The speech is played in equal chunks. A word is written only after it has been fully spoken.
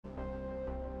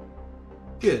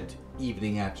Good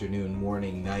evening, afternoon,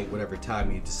 morning, night, whatever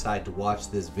time you decide to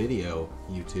watch this video,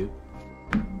 YouTube.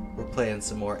 We're playing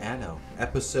some more Anno,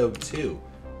 Episode 2.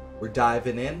 We're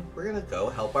diving in. We're gonna go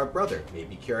help our brother.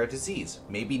 Maybe cure a disease.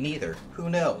 Maybe neither.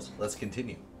 Who knows? Let's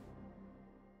continue.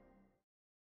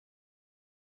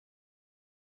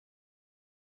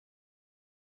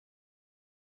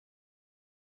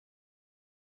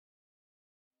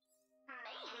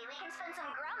 Maybe we can spend some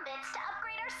grumbits to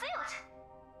upgrade our suit.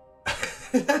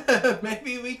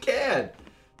 Maybe we can.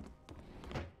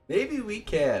 Maybe we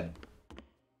can.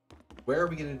 Where are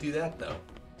we gonna do that, though?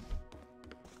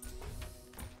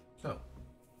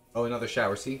 Oh, another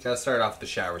shower scene? Gotta start off the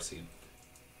shower scene.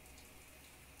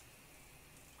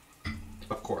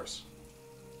 Of course.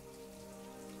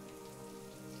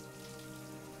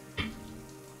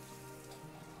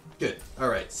 Good.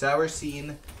 Alright, shower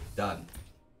scene done.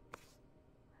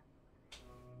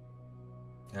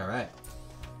 Alright.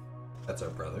 That's our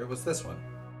brother. What's this one?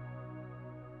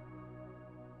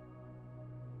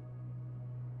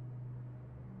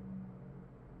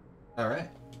 Alright.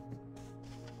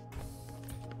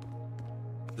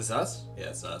 Is this us? Yeah,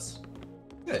 it's us.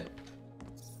 Good.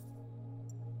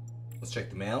 Let's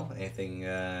check the mail. Anything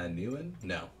new in?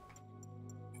 No.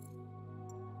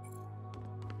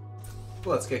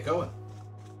 Well, let's get going.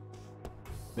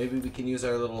 Maybe we can use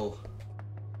our little...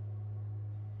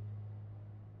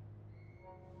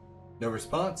 No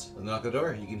response. I'll knock on the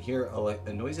door. You can hear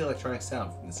a noisy electronic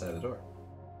sound from inside the door.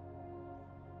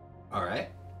 Alright.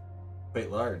 Quite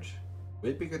large.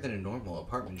 Way bigger than a normal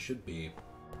apartment should be.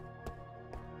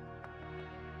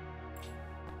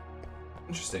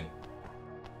 Interesting.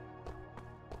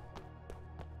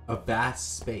 A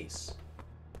vast space.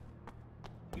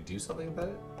 Can we do something about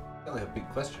it? Got like a big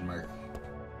question mark.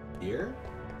 Here?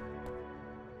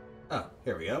 Oh,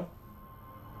 here we go.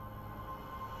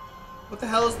 What the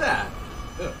hell is that?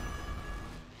 Ugh.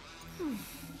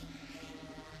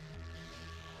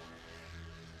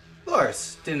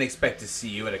 Lars, didn't expect to see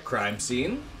you at a crime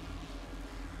scene.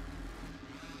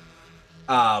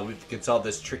 We can solve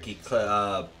this tricky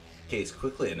case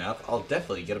quickly enough. I'll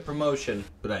definitely get a promotion,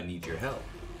 but I need your help.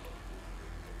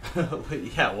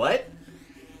 Yeah, what?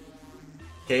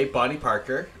 Okay, Bonnie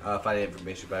Parker, finding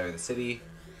information about her in the city.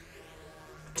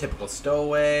 Typical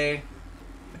stowaway.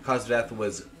 The cause of death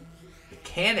was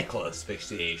mechanical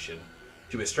asphyxiation.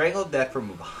 She was strangled to death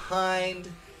from behind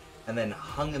and then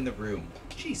hung in the room.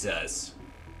 Jesus.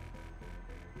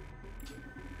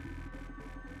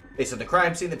 Based on the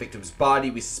crime scene, the victim's body,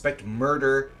 we suspect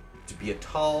murder to be a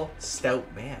tall,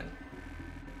 stout man.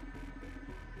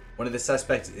 One of the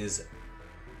suspects is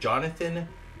Jonathan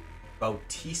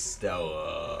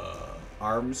Bautista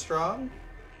Armstrong.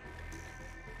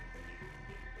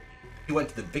 He went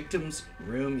to the victim's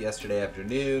room yesterday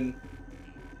afternoon.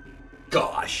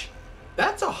 Gosh,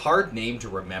 that's a hard name to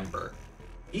remember.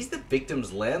 He's the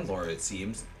victim's landlord, it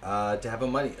seems, to have a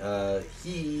money...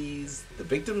 he's the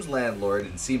victim's landlord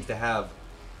and seems to have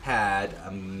had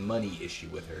a money issue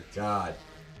with her. God,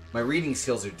 my reading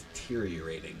skills are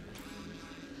deteriorating.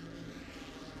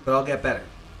 But I'll get better.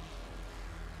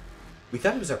 We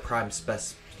thought he was our prime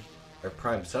suspect,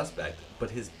 but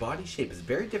his body shape is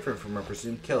very different from our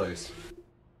presumed killers.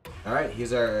 Alright,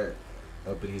 he's our...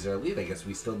 Oh, but he's our lead. I guess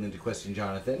we still need to question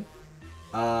Jonathan.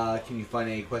 Can you find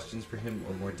any questions for him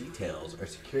or more details? Our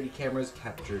security cameras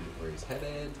captured where he's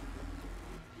headed.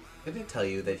 I'm gonna tell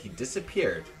you that he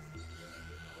disappeared.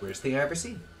 Weirdest thing I've ever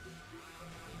seen.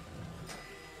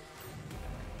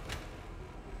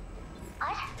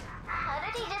 What? How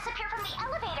did he disappear from the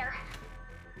elevator?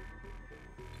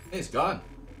 He's gone.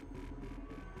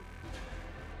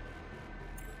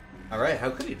 Alright,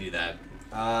 how could he do that?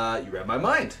 You read my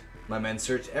mind. My men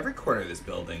searched every corner of this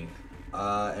building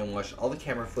and watched all the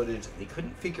camera footage. They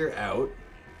couldn't figure out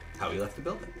how he left the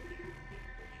building.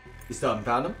 You still haven't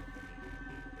found him?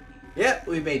 Yep,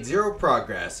 we made zero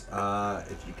progress.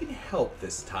 If you can help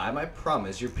this time, I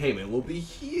promise your payment will be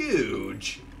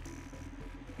huge.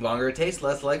 The longer it takes,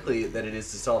 less likely that it is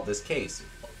to solve this case.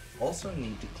 Also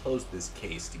need to close this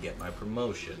case to get my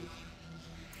promotion.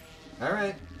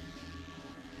 Alright.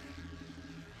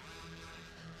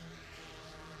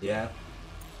 Yeah.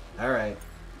 Alright.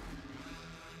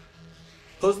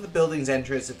 Close the building's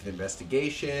entrance for the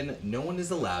investigation. No one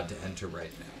is allowed to enter right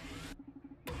now.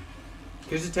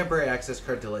 Here's a temporary access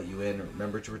card to let you in.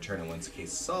 Remember to return it once the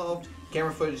case is solved.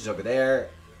 Camera footage is over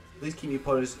there. Please keep me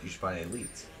posted. You should find any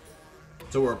leads.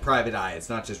 So we're a private eye. It's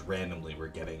not just randomly we're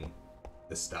getting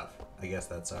this stuff. I guess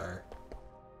that's our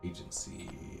agency.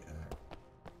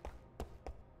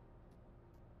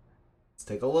 Let's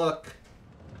take a look.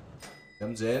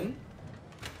 Comes in.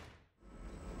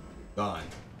 Gone.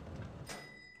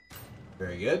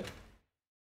 Very good.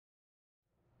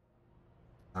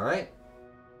 Alright.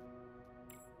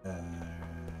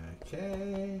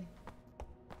 Okay.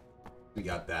 We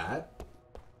got that.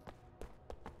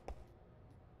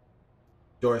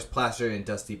 Doors plastered in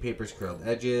dusty papers, curled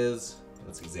edges.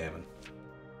 Let's examine.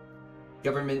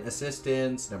 Government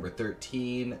assistance, number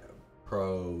 13.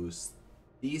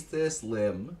 Prosthesis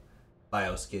limb.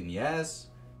 Bioskin, yes.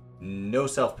 No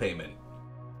self-payment.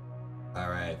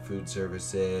 Alright, food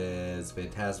services.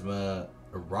 Phantasma.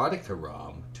 Erotica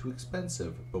ROM. Too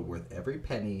expensive, but worth every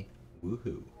penny.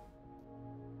 Woohoo.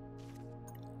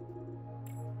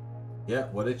 Yeah,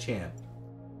 what a champ.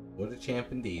 What a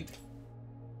champ indeed.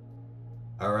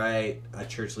 Alright, a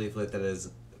church leaflet that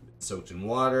is soaked in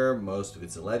water. Most of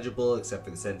it's illegible, except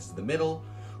for the sentence in the middle.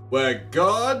 Where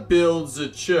God builds a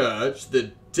church,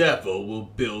 the devil will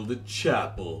build a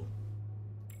chapel.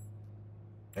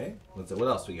 Okay, what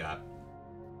else we got?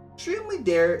 Extremely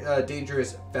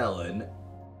dangerous felon,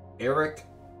 Eric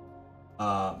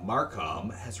Markham,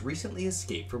 has recently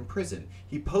escaped from prison.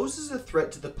 He poses a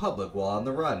threat to the public while on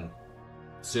the run.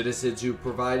 Citizens who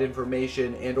provide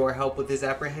information and or help with his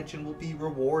apprehension will be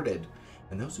rewarded,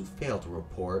 and those who fail to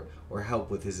report or help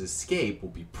with his escape will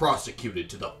be prosecuted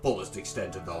to the fullest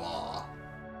extent of the law.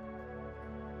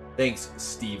 Thanks,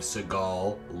 Steve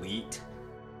Seagal, Leet.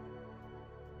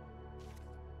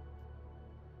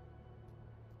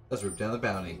 Let's rip down the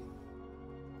bounty.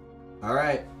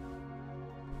 Alright.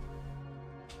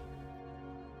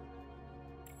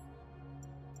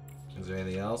 Is there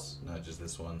anything else? No, just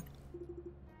this one.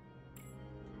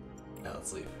 Now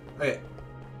let's leave. Okay.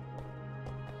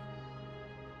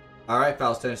 Alright,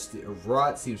 foul stench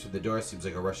rot seems from the door. Seems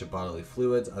like a rush of bodily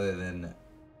fluids. Other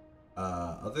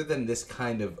than this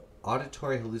kind of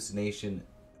auditory hallucination,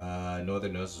 no other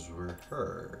noises were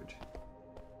heard.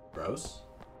 Gross.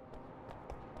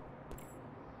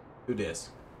 Who dis?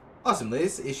 Awesome, the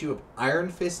latest issue of Iron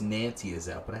Fist Nancy is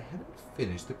out, but I haven't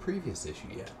finished the previous issue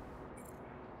yet.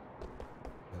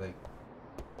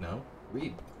 No?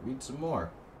 Read some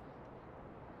more.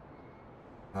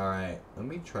 Alright, let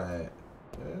me try it.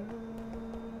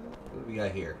 What do we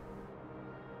got here?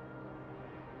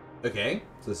 Okay,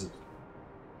 so this is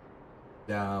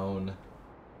down.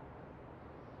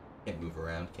 Can't move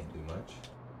around, can't do much.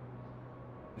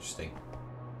 Interesting.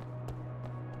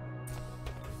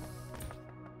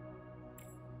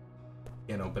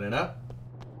 Can't open it up.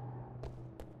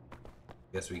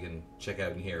 Guess we can check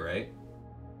out in here, right?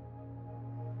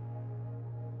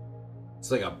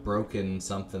 It's like a broken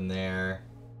something there.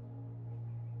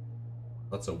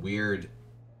 Lots of weird.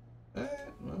 Well.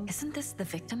 Isn't this the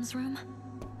victim's room?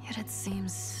 Yet it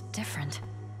seems different.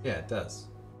 Yeah, it does.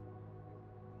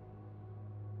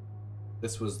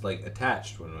 This was like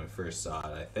attached when I first saw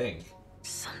it, I think.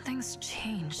 Something's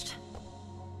changed.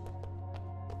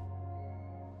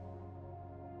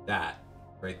 That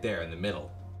right there in the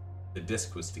middle. The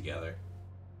disc was together.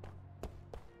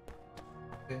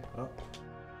 Okay, well.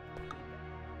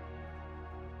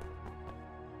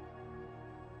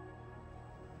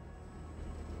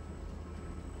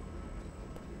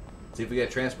 See if we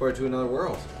get transported to another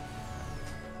world.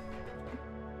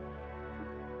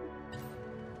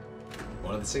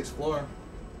 One of the 6th floor.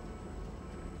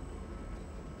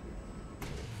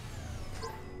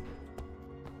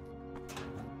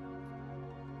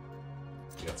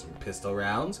 We got some pistol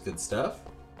rounds, good stuff.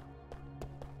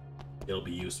 It'll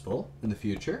be useful in the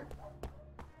future.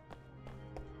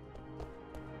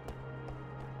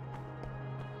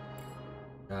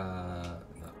 Not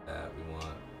that we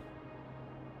want.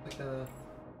 Like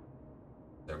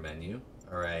their menu.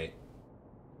 Alright.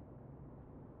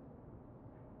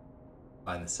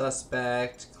 Find the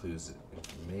suspect, clues and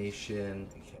information.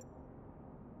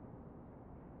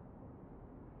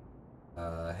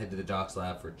 Okay. Head to the docs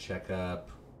lab for checkup.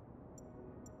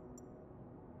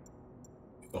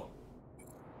 Cool.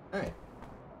 Alright.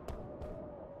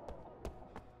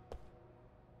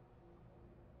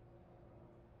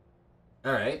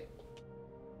 Alright.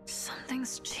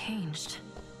 Something's changed.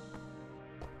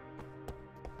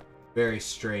 Very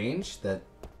strange that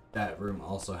that room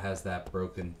also has that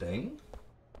broken thing.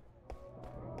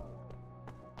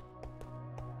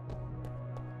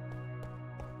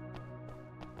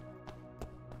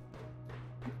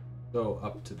 Go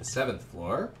up to the 7th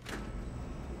floor.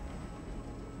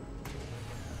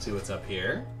 See what's up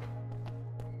here.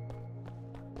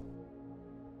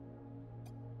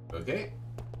 Okay.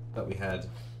 Thought we had.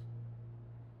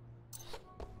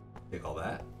 Take all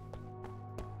that.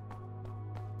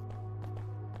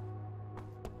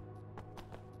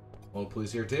 Old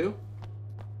police here too?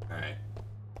 Alright.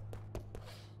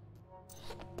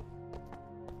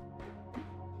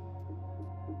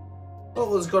 Oh,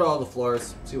 let's go to all the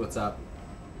floors, see what's up.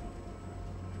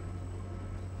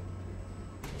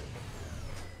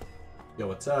 Yo,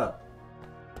 what's up?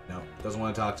 No, doesn't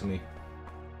want to talk to me.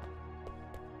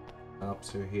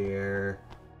 Cops are here.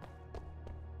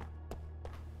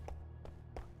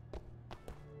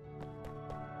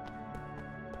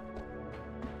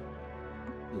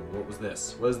 Ooh, what was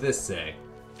this? What does this say?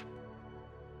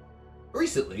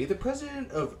 Recently, the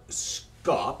president of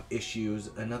SCOP issues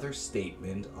another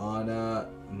statement on a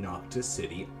Noctis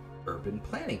City urban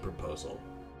planning proposal.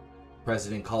 The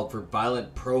president called for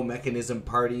violent pro-mechanism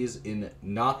parties in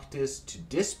Noctis to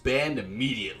disband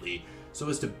immediately so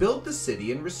as to build the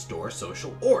city and restore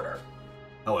social order.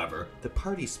 However, the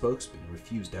party spokesman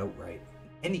refused outright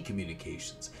any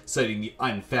communications, citing the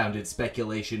unfounded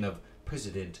speculation of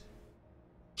President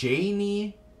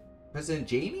Janey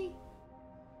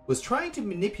was trying to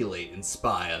manipulate and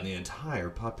spy on the entire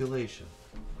population.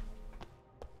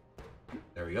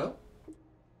 There we go.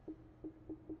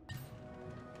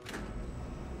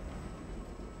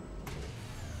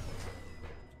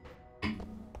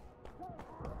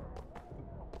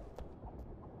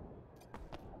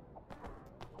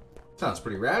 Sounds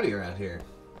pretty rowdy around here.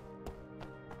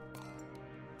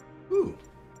 Ooh.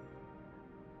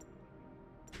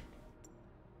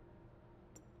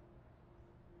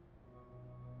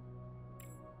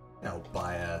 I'll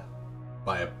buy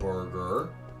a burger.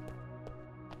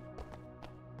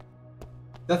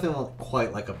 Nothing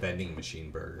quite like a vending machine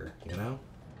burger, you know?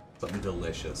 Something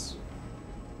delicious.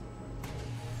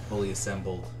 Fully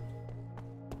assembled.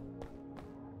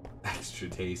 Extra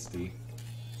tasty.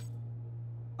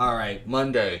 Alright,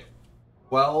 Monday.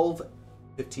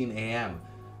 12:15 a.m.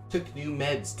 Took new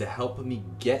meds to help me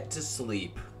get to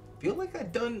sleep. Feel like I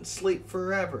didn't sleep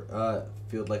forever.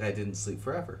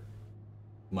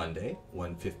 Monday,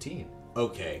 1:15.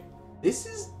 Okay, this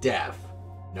is deaf.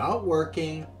 Not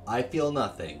working. I feel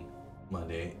nothing.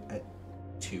 Monday at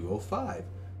 2:05.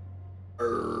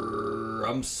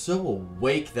 I'm so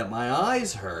awake that my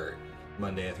eyes hurt.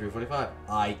 Monday at 3:45.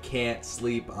 I can't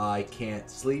sleep. I can't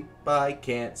sleep. I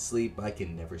can't sleep. I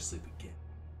can never sleep again.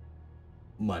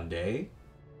 Monday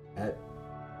at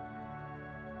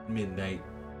midnight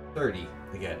 30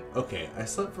 again. Okay, I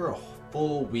slept for a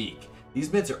full week. These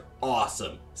meds are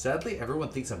awesome. Sadly, everyone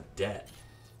thinks I'm dead.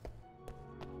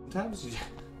 Sometimes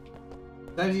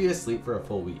you just sleep for a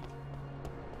full week.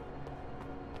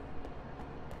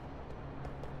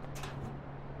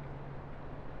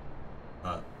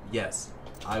 Yes,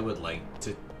 I would like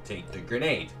to take the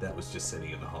grenade that was just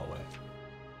sitting in the hallway.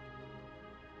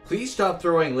 Please stop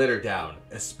throwing litter down,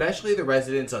 especially the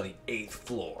residents on the 8th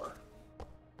floor.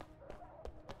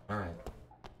 Alright.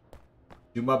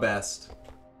 Do my best.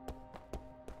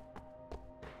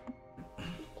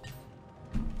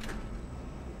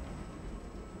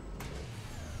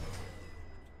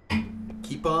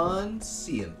 Keep on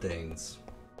seeing things.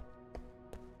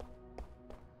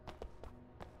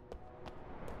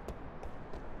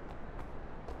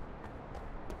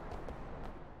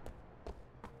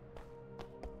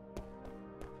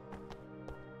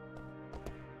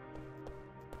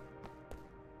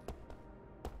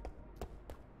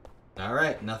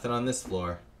 Alright, nothing on this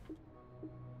floor.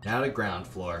 Now to ground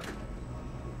floor.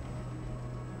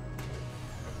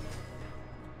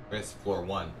 Where's floor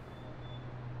 1?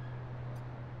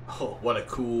 Oh, what a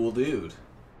cool dude.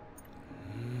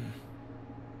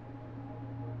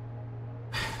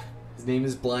 His name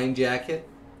is Blind Jacket?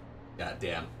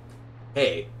 Goddamn.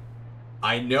 Hey,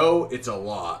 I know it's a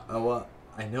lot.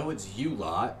 I know it's you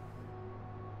lot.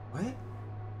 What?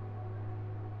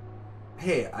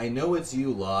 Hey, I know it's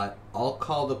you lot. I'll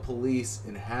call the police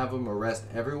and have them arrest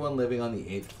everyone living on the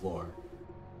 8th floor.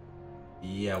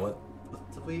 Yeah, what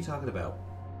are you talking about?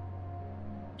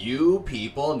 You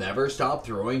people never stop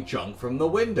throwing junk from the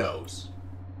windows.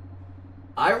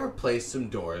 I replaced some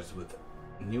doors with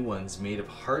new ones made of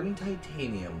hardened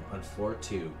titanium on floor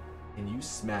 2, and you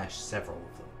smashed several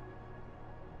of them.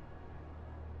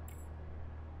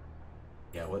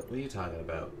 Yeah, what are you talking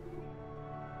about?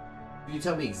 Can you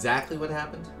tell me exactly what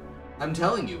happened? I'm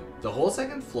telling you, the whole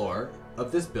 2nd floor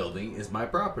of this building is my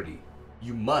property.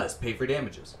 You must pay for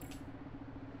damages.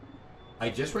 I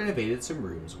just renovated some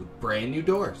rooms with brand new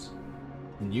doors.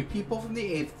 And you people from the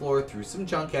 8th floor threw some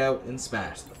junk out and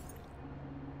smashed them.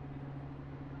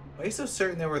 Why are you so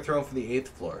certain they were thrown from the 8th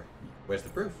floor? Where's the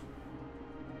proof?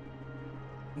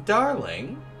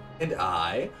 Darling and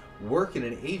I work in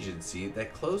an agency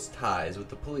that close ties with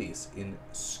the police in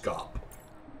SCOP.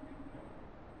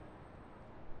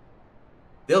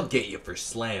 They'll get you for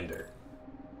slander.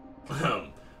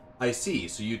 I see,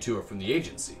 so you two are from the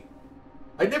agency.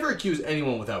 I'd never accuse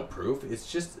anyone without proof.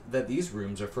 It's just that these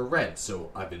rooms are for rent,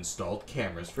 so I've installed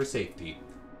cameras for safety.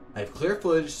 I have clear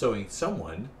footage showing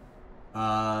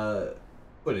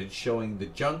footage showing the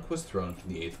junk was thrown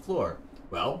from the 8th floor.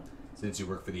 Well, since you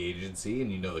work for the agency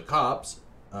and you know the cops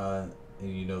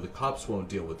won't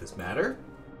deal with this matter,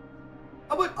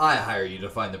 how about I hire you to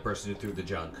find the person who threw the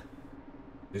junk?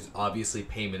 There's obviously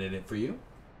payment in it for you,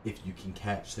 if you can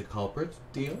catch the culprit.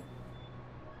 Deal?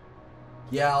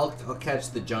 Yeah, I'll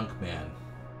catch the junk man.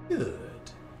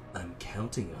 Good. I'm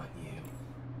counting on you.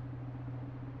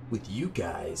 With you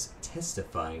guys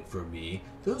testifying for me,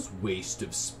 those waste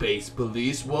of space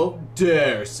police won't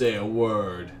dare say a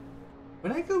word.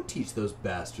 When I go teach those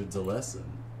bastards a lesson.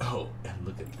 Oh, and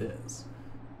look at this.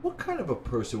 What kind of a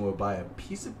person will buy a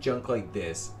piece of junk like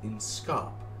this in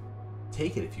Scop?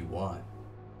 Take it if you want.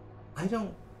 I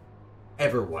don't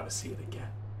ever want to see it again.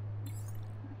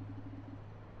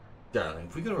 Darling,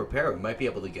 if we can repair it, we might be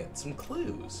able to get some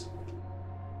clues.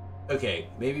 Okay,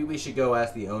 maybe we should go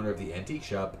ask the owner of the antique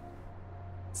shop,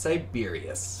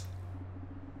 Siberius.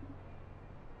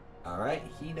 Alright,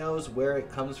 he knows where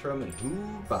it comes from and who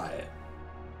buy it.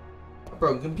 A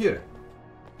broken computer.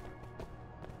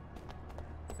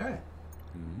 Alright.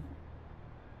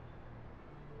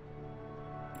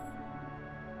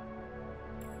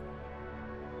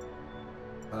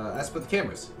 Ask about the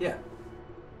cameras. Yeah.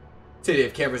 So you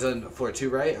have cameras on floor 2,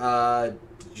 right?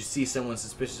 Did you see someone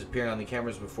suspicious appearing on the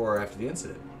cameras before or after the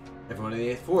incident? Everyone on the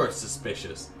 8th floor is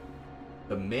suspicious.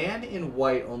 The man in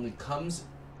white only comes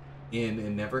in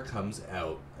and never comes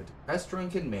out. A depressed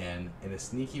drunken man and a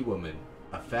sneaky woman.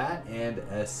 A fat and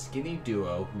a skinny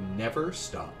duo who never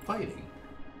stop fighting.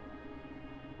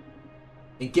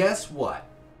 And guess what?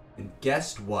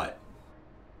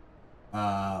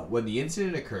 When the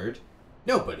incident occurred,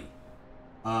 nobody.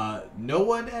 No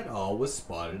one at all was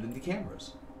spotted in the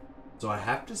cameras. So I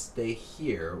have to stay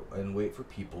here and wait for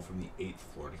people from the 8th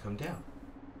floor to come down.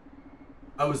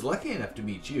 I was lucky enough to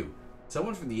meet you,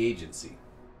 someone from the agency.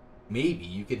 Maybe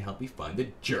you can help me find the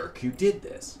jerk who did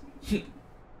this.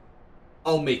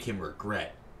 I'll make him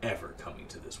regret ever coming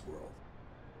to this world.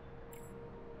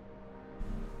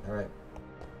 Alright.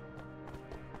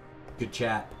 Good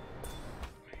chat.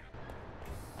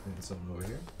 Maybe something over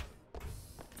here.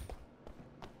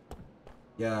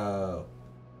 Yo.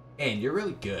 And you're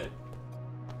really good.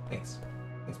 Thanks.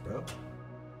 Thanks, bro.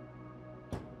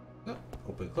 Oh,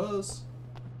 open, close.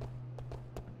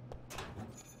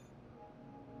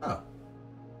 Oh.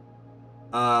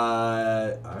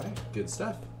 Alright, good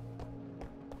stuff.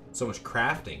 So much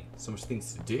crafting, so much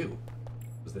things to do.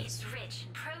 What's this? It's rich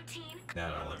in protein. No, I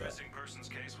don't Another want that. missing persons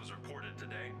case was reported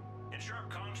today. In sharp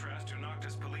contrast to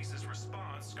Noctis Police's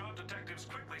response, Scott detectives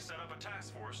quickly set up a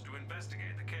task force to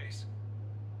investigate the case.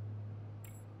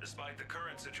 Despite the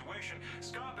current situation,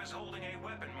 SCOP is holding a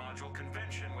weapon module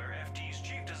convention where FT's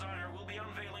chief designer will be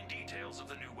unveiling details of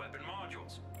the new weapon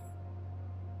modules.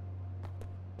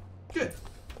 Good.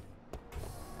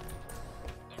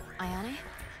 Ayane,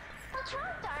 What's wrong,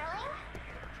 darling?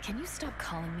 can you stop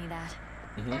calling me that?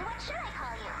 Then what should I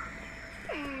call you?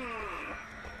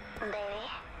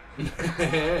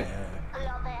 Baby?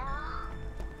 Lover?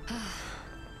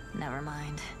 Never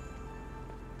mind.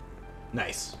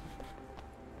 Nice.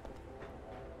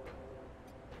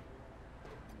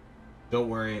 Don't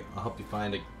worry, I'll help you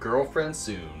find a girlfriend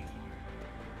soon.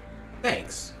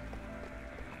 Thanks.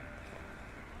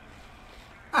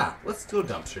 Ah, let's go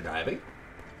dumpster diving.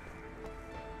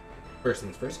 First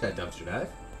things first, gotta dumpster dive.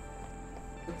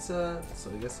 Let's so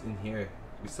I guess in here. Do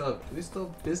we still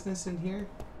have business in here?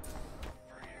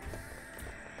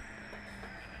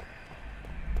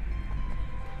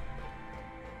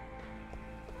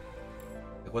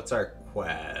 Like, what's our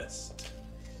quest?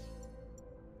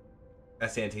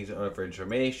 Ask the antiques owner for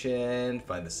information.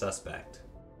 Find the suspect.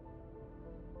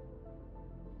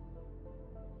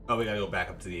 Oh, we gotta go back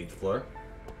up to the 8th floor.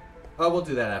 Oh, we'll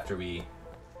do that after we...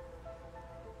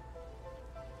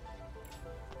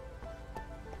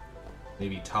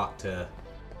 maybe talk to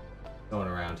someone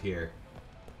around here.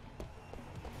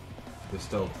 They're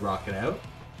still rocking out.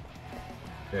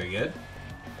 Very good.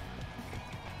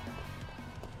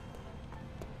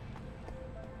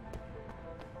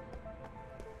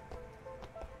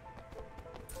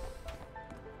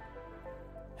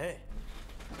 Hey.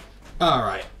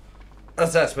 Alright.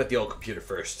 Let's ask about the old computer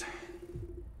first.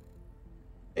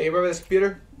 Hey, remember this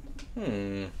computer?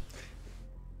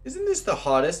 Isn't this the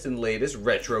hottest and latest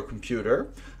retro computer?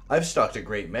 I've stocked a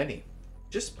great many.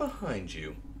 Just behind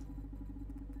you.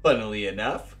 Funnily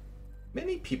enough,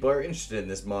 many people are interested in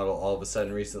this model all of a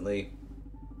sudden recently.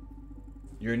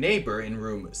 Your neighbor in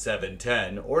room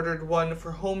 710 ordered one for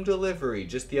home delivery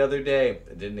just the other day.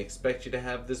 I didn't expect you to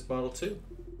have this model too.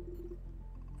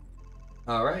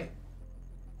 Alright.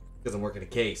 Because I'm working a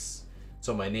case.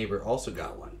 So my neighbor also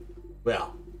got one.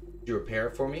 Well, did you repair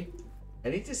it for me? I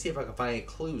need to see if I can find any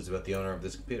clues about the owner of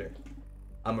this computer.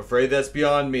 I'm afraid that's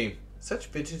beyond me. Such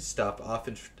vintage stuff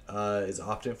is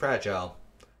often fragile.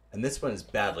 And this one is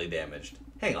badly damaged.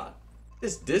 Hang on.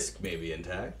 This disc may be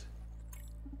intact.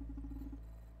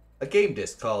 A game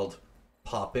disc called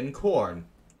Poppin' Corn.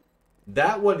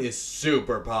 That one is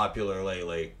super popular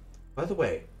lately. By the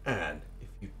way, Anne, if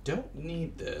you don't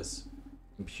need this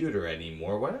computer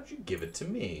anymore, why don't you give it to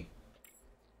me?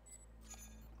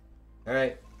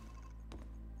 Alright.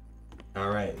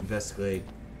 Alright, investigate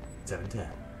 710.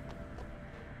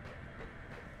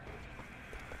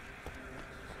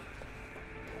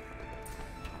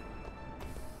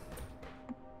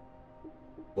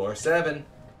 Floor 7.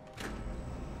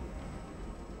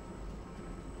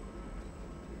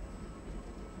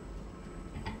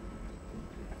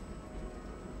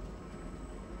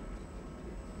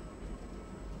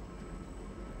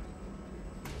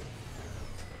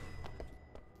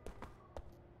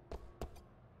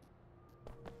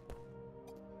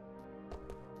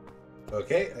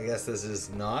 Okay, I guess this is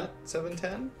not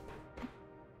 710.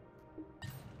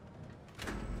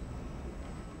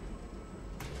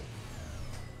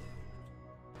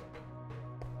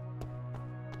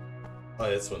 Oh,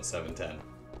 this one's 710.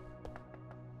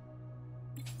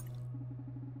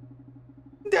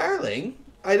 Darling,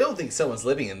 I don't think someone's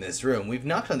living in this room. We've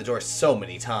knocked on the door so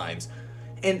many times,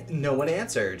 and no one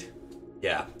answered.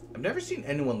 Yeah, I've never seen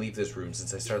anyone leave this room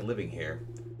since I started living here.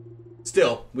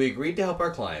 Still, we agreed to help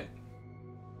our client.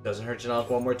 Doesn't hurt to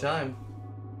knock one more time.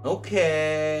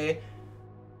 Okay.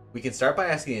 We can start by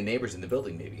asking the neighbors in the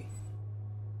building, maybe.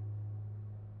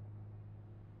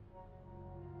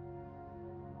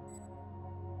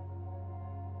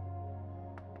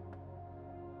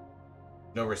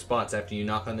 No response after you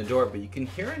knock on the door, but you can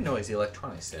hear a noisy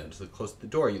electronics sound. So close to the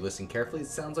door, you listen carefully. It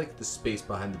sounds like the space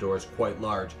behind the door is quite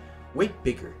large. Way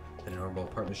bigger than a normal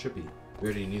apartment should be. We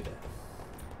already knew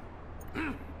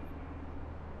that.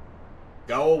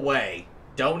 Go away.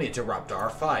 Don't interrupt our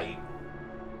fight.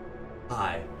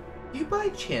 Hi. Do you by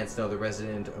chance know the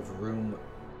resident of room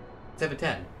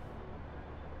 710?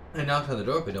 I knocked on the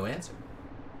door, but no answer.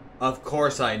 Of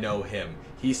course I know him.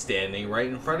 He's standing right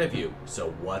in front of you.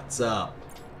 So what's up?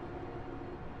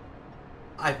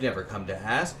 I've never come to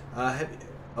ask. I've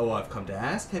come to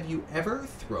ask. Have you ever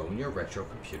thrown your retro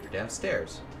computer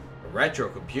downstairs? A retro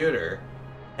computer?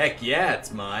 Heck yeah,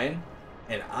 it's mine.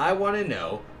 And I want to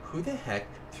know who the heck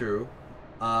threw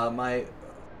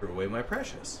away my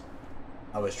precious.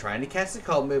 I was trying to catch the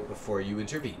culprit before you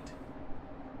intervened.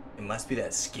 It must be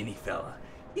that skinny fella.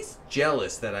 He's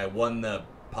jealous that I won the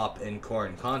Pop and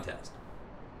Corn contest.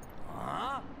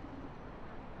 Huh?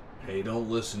 Hey, don't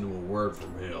listen to a word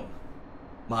from him.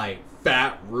 My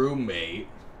fat roommate.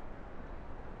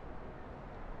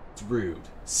 It's rude.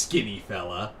 Skinny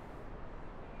fella.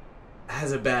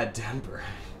 Has a bad temper.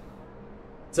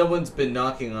 Someone's been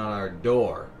knocking on our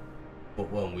door,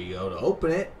 but when we go to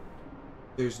open it,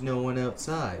 there's no one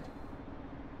outside.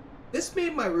 This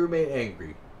made my roommate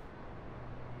angry.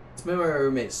 This made my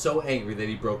roommate so angry that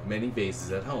he broke many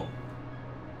vases at home.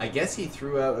 I guess he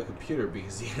threw out a computer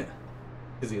because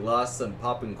he lost some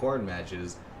pop and corn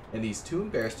matches, and he's too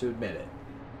embarrassed to admit it.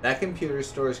 That computer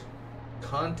stores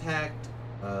contacts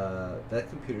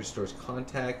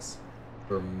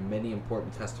for many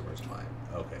important customers of mine.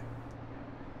 Okay.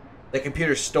 That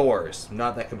computer stores,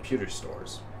 not that computer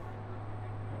stores.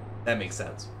 That makes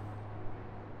sense.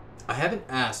 I haven't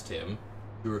asked him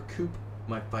to recoup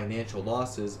my financial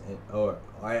losses,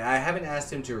 I haven't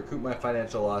asked him to recoup my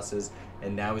financial losses,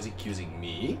 and now he's accusing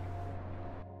me?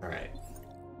 Alright.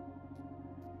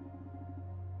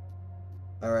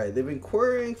 Alright, they've been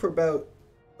querying for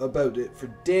about it for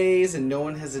days, and no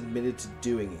one has admitted to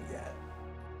doing it yet.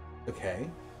 Okay.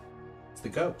 It's the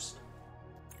ghost.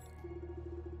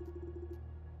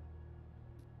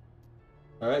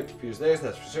 Alright, computer's there, so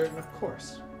that's for certain, of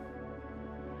course.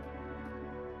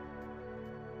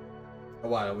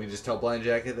 Why don't we just tell Blind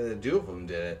Jacket that the two of them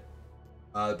did it?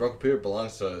 The broken computer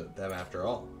belongs to them after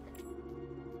all.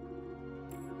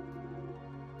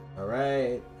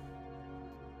 Alright.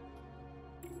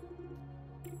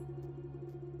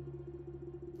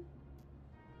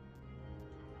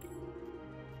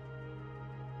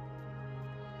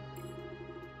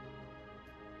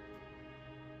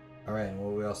 Alright, and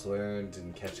what we also learned,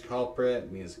 didn't catch a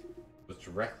culprit, means it was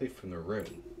directly from the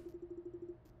room.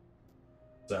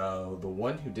 So, the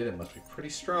one who did it must be pretty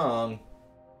strong.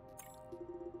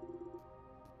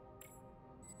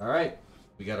 Alright,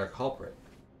 we got our culprit.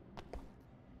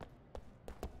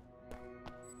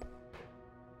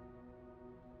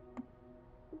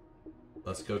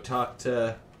 Let's go talk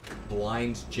to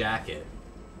Blind Jacket.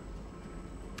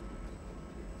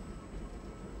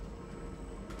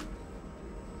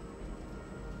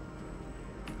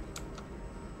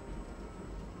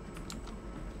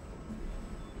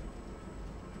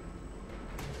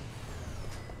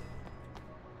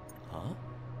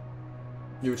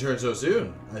 You return so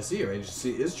soon. I see. Your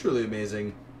agency is truly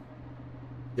amazing.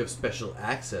 You have special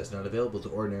access not available to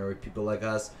ordinary people like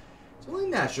us. It's only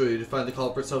natural you to find the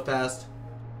culprit so fast.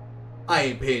 I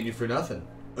ain't paying you for nothing.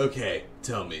 Okay,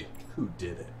 tell me, who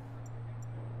did it?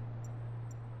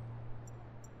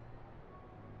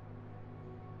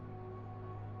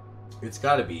 It's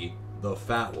gotta be the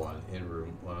fat one in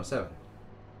room 107.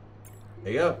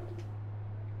 There you go.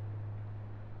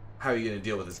 How are you gonna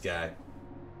deal with this guy?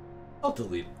 I'll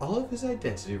delete all of his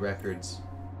identity records.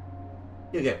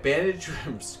 You'll get bandaged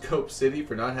from Scope City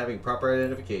for not having proper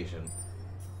identification.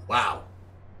 Wow.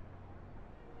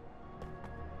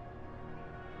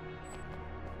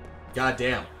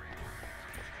 Goddamn.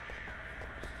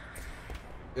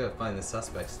 We gotta find the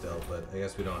suspect still, but I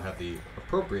guess we don't have the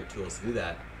appropriate tools to do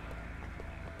that.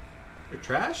 Your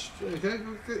trash?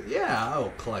 Yeah,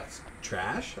 I'll collect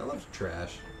trash. I love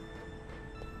trash.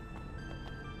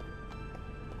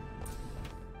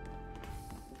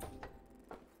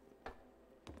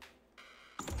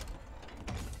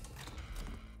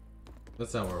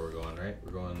 That's not where we're going, right?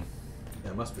 We're going... Yeah,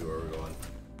 it must be where we're going.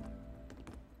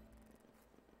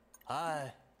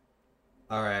 Hi.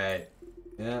 Alright.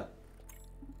 Yeah.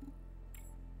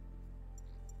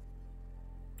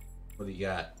 What do you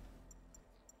got?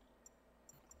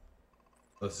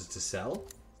 Oh, this is to sell?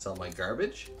 Sell my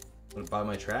garbage? Want to buy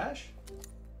my trash?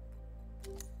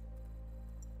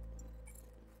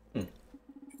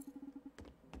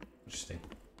 Interesting.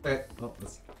 Alright, well,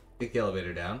 let's take the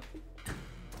elevator down.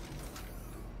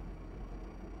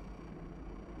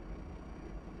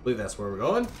 I believe that's where we're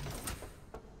going.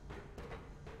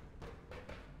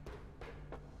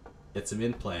 Get some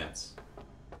implants.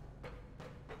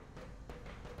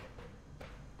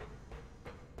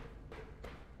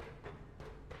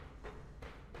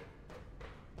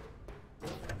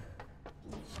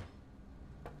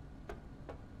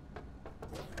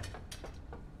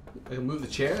 I can move the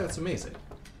chair? That's amazing.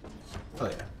 Oh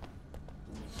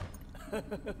yeah.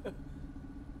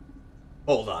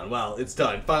 Hold on, well, it's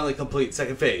done. Finally complete,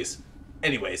 second phase.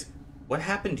 Anyways, what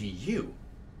happened to you?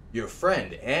 Your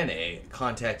friend, ANNO,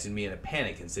 contacted me in a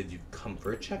panic and said you'd come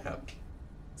for a checkup.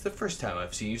 It's the first time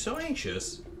I've seen you so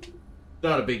anxious.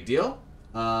 Not a big deal.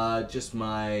 Just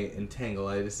my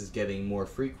entanglitis is getting more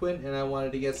frequent and I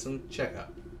wanted to get some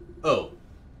checkup. Oh,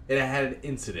 and I had an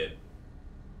incident.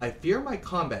 I fear my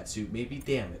combat suit may be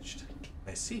damaged.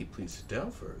 I see, please sit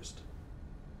down first.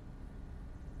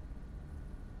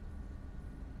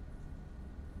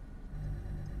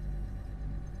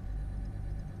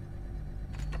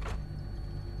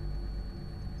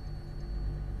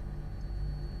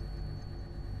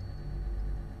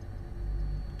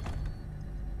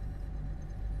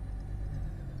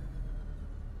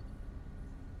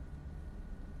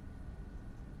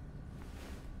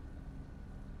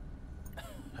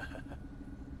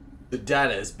 The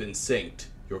data has been synced.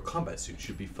 Your combat suit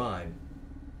should be fine.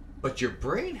 But your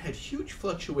brain had huge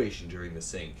fluctuation during the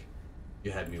sync.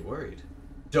 You had me worried.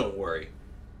 Don't worry.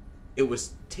 It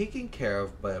was taken care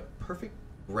of by a perfect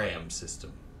GRAM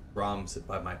system.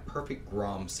 By my perfect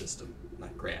GROM system.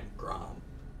 Not Gram, GROM.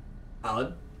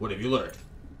 Alan, what have you learned?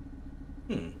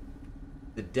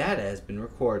 The data has been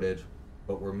recorded,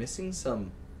 but we're missing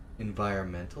some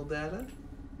environmental data?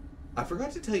 I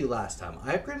forgot to tell you last time,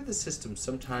 I upgraded the system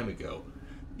some time ago.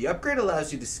 The upgrade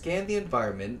allows you to scan the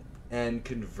environment and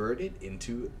convert it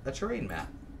into a terrain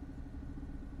map.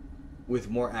 With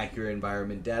more accurate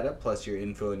environment data, plus your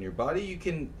info in your body, you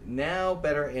can now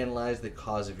better analyze the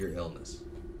cause of your illness.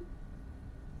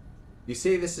 You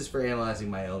say this is for analyzing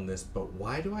my illness, but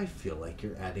why do I feel like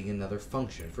you're adding another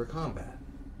function for combat?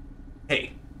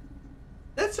 Hey,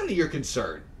 that's none of your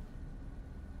concern.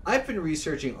 I've been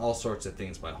researching all sorts of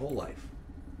things my whole life.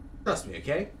 Trust me,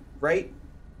 okay? Right?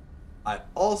 I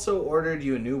also ordered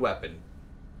you a new weapon.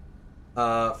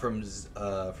 From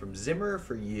Zimmer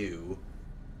for you.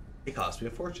 It cost me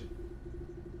a fortune.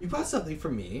 You bought something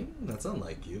for me. That's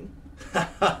unlike you. Ha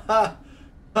ha ha!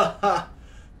 Ha ha!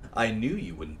 I knew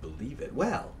you wouldn't believe it.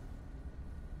 Well,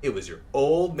 it was your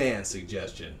old man's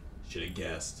suggestion. Should have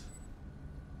guessed.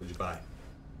 What'd you buy?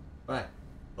 Buy.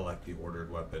 Select the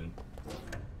ordered weapon.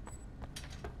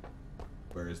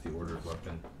 Where is the ordered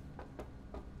weapon?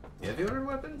 Have you ordered a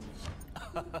weapon?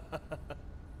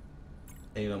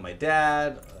 And you know, my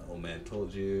dad, old man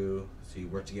told you, so you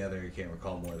work together, you can't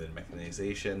recall more than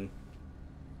mechanization.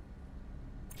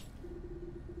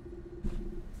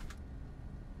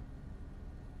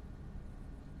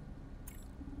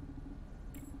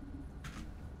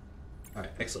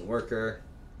 Alright, excellent worker.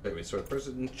 Favorite sort of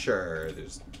person? Sure,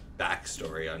 there's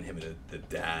backstory on him and the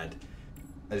dad.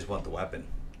 I just want the weapon.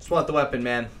 Just want the weapon,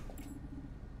 man.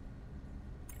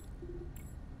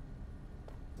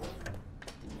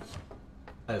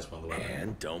 I just want the weapon.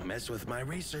 And don't mess with my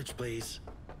research, please.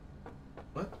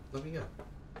 What? Let me go.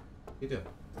 What you doing?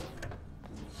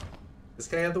 This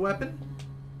guy have the weapon?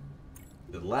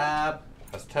 The lab,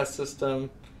 has test system.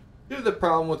 Due to the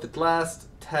problem with the last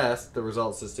test, the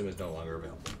result system is no longer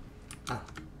available. Ah.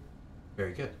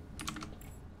 Very good.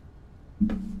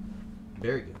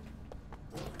 Very good.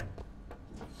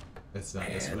 It's not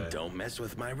this way. And don't mess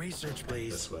with my research,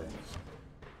 please. This way.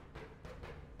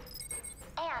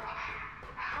 Anne,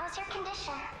 how's your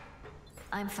condition?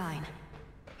 I'm fine.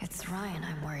 It's Ryan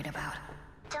I'm worried about.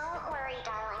 Don't worry,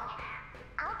 darling.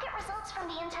 I'll get results from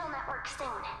the Intel network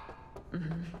soon.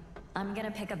 I'm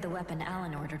gonna pick up the weapon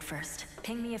Alan ordered first.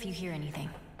 Ping me if you hear anything.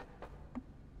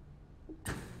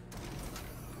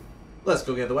 Let's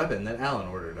go get the weapon that Alan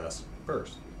ordered us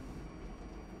first.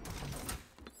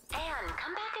 Anne,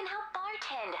 come back and help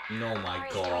bartend. No, my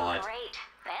Lori's God. doing great,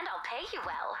 and I'll pay you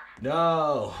well.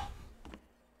 No!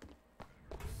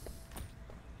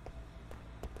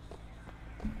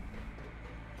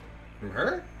 From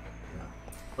her? No.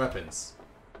 Weapons.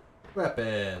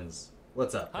 Weapons.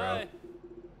 What's up, bro? Hi.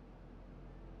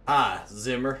 Ah,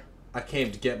 Zimmer. I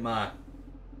came to get my...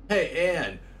 Hey,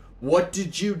 Ann. What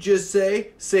did you just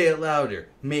say? Say it louder.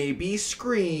 Maybe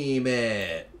scream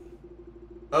it.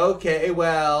 Okay,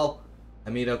 well...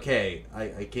 okay.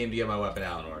 I came to get my weapon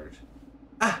Alan ordered.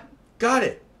 Ah, got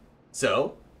it.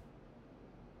 So,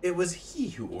 it was he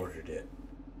who ordered it.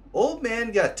 Old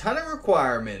man got a ton of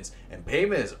requirements, and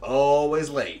payment is always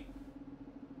late.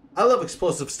 I love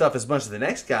explosive stuff as much as the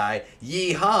next guy,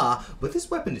 yeehaw, but this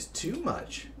weapon is too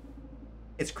much.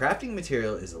 Its crafting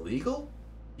material is illegal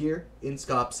here in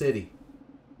Scop City.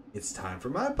 It's time for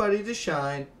my buddy to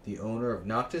shine, the owner of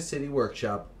Noctis City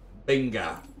Workshop,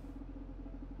 Binga.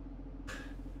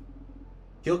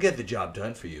 He'll get the job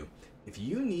done for you. If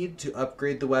you need to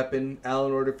upgrade the weapon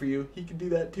Alan ordered for you, he can do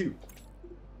that too.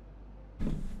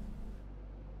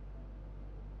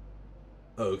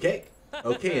 Okay.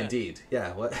 Okay, indeed.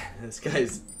 Yeah, what? This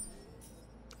guy's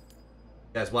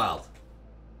wild.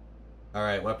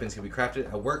 Alright, weapons can be crafted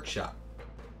at a workshop.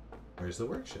 Where's the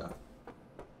workshop?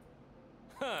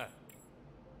 Huh.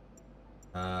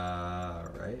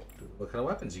 Alright. What kind of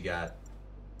weapons you got?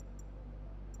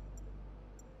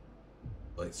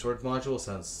 Like, sword module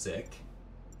sounds sick.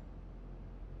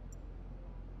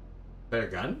 Better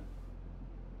gun?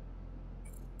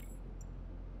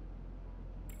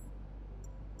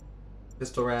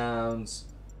 Pistol rounds.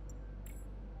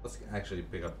 Let's actually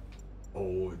pick up...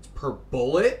 Oh, it's per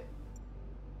bullet?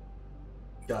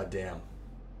 God damn.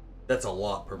 That's a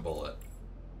lot per bullet.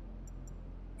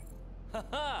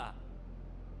 Haha.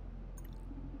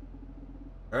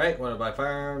 Alright, want to buy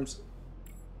firearms?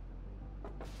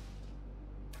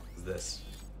 What's this?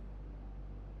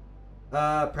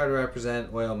 Proud to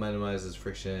represent. Oil minimizes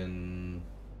friction.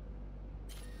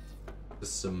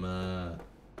 Just some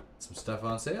stuff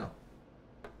on sale.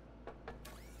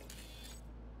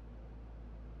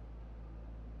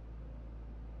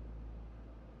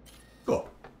 Cool.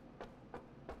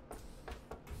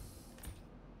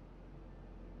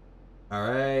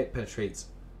 Alright, penetrates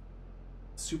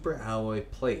super alloy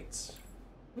plates.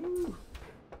 Ooh.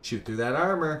 Shoot through that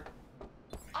armor.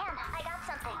 Anne, I got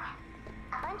something.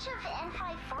 A bunch of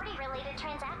N540 related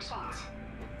transactions.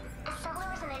 So there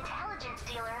was an intelligence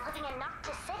dealer living in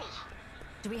Noctis City.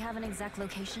 Do we have an exact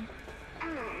location?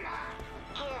 Give me a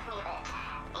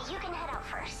bit. You can head out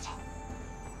first.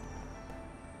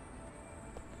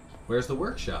 Where's the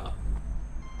workshop?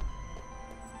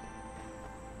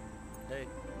 Hey.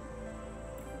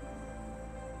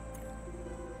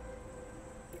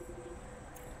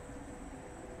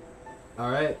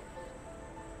 Alright.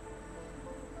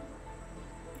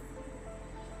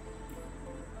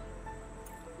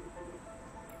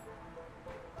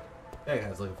 That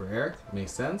guy's looking for Eric.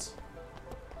 Makes sense.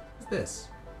 What's this?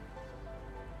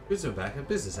 Who's back at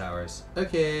business hours?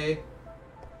 Okay.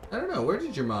 I don't know. Where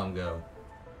did your mom go?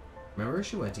 Remember,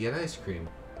 she went to get ice cream.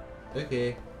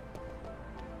 Okay.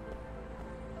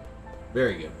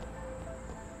 Very good.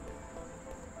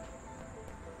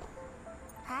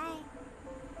 Hi.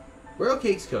 Royal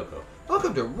Cakes Cocoa.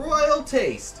 Welcome to Royal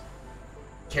Taste.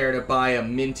 Care to buy a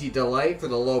minty delight for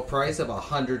the low price of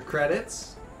 100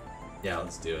 credits? Yeah,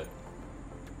 let's do it.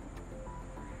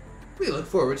 We look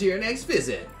forward to your next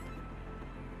visit.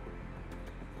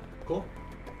 Cool.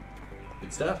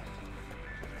 Good stuff.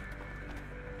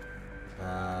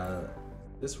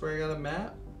 This where I got a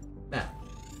map? Map.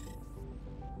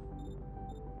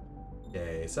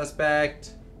 Okay,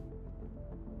 suspect.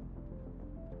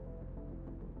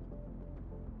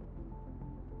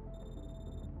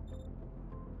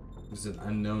 There's an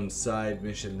unknown side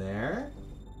mission there.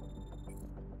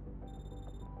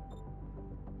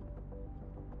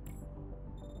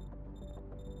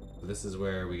 So this is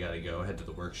where we gotta go. Head to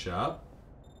the workshop.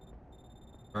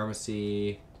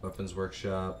 Pharmacy, weapons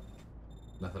workshop.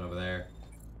 Nothing over there.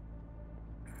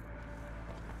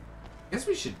 I guess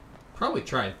we should probably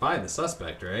try and find the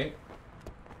suspect, right?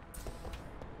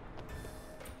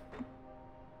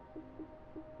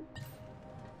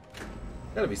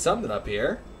 Gotta be something up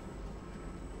here.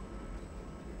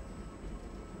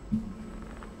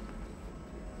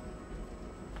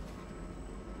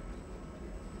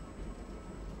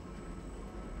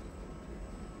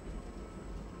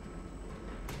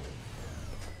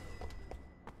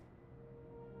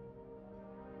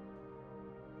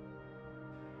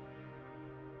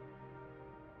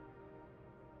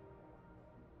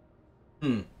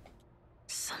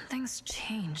 Something's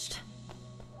changed.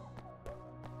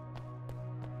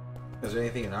 Is there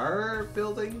anything in our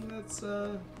building that's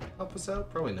help us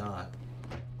out? Probably not.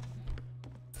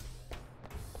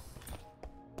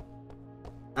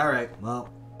 Alright, well.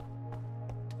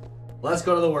 Let's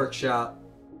go to the workshop.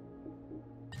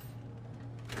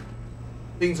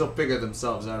 Things will figure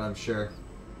themselves out, I'm sure.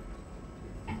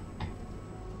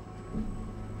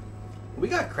 We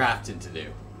got crafting to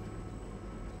do.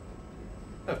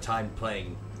 I have time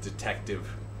playing detective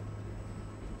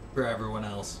for everyone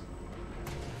else.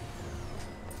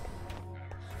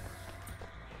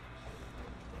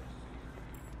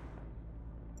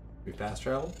 We fast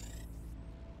travel?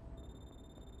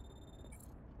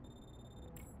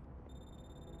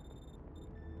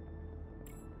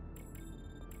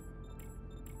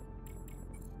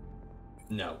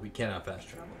 No, we cannot fast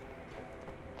travel.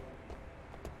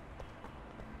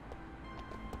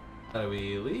 How do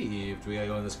we leave? Do we gotta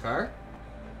go in this car?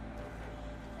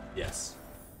 Yes.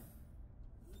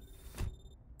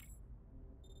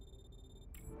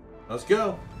 Let's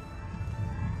go.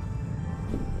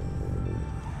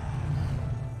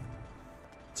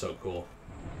 So cool.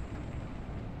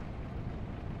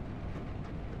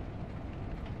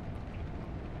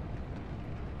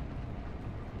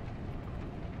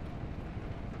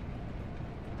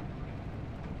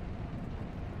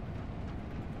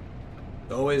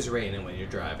 It's always raining when you're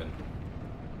driving.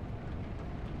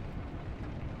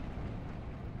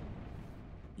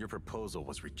 Your proposal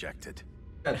was rejected.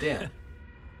 God damn.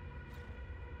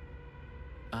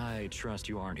 I trust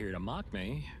you aren't here to mock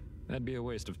me. That'd be a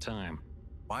waste of time.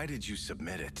 Why did you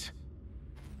submit it?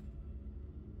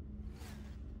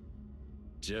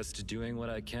 Just doing what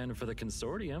I can for the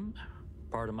consortium.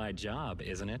 Part of my job,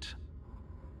 isn't it?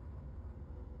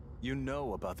 You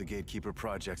know about the Gatekeeper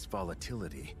Project's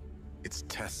volatility. Its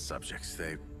test subjects,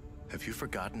 Have you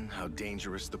forgotten how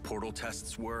dangerous the portal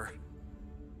tests were?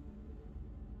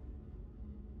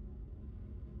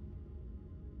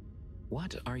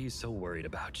 What are you so worried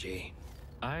about, G?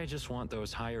 I just want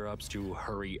those higher-ups to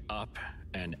hurry up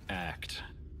and act.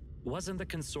 Wasn't the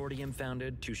consortium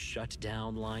founded to shut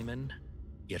down Lyman?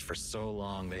 Yet for so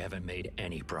long they haven't made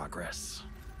any progress.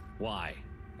 Why?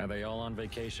 Are they all on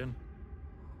vacation?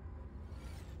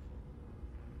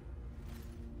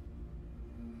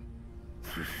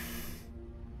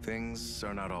 Things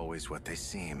are not always what they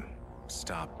seem.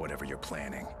 Stop whatever you're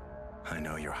planning. I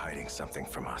know you're hiding something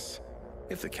from us.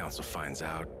 If the Council finds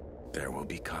out, there will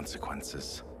be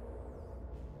consequences.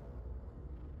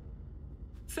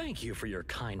 Thank you for your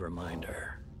kind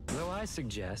reminder. Though I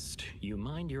suggest you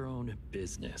mind your own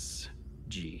business,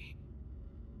 G.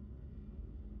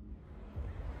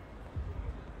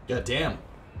 God damn.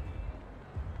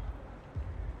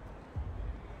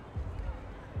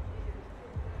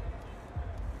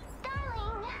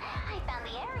 Darling, I found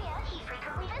the area he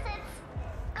frequently visits.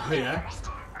 Oh yeah? First,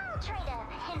 I'll try to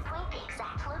pinpoint the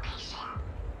exact location.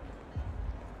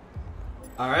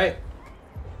 Alright.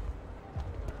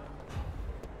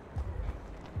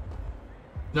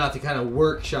 Not the kind of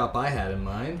workshop I had in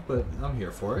mind, but I'm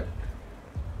here for it.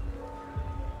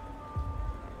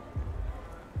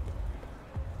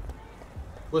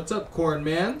 What's up, Corn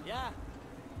Man? Yeah.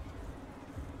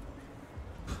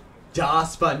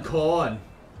 Das von Korn.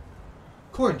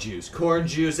 Corn juice. Corn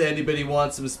juice. Anybody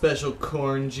want some special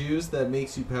corn juice that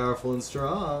makes you powerful and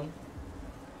strong?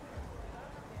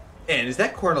 And is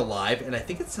that corn alive? And I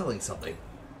think it's selling something.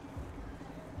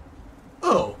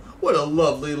 Oh, what a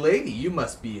lovely lady. You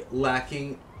must be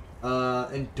lacking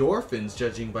endorphins,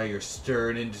 judging by your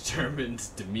stern and determined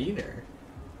demeanor.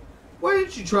 Why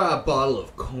don't you try a bottle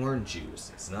of corn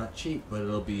juice? It's not cheap, but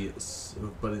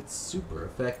it's super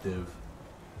effective.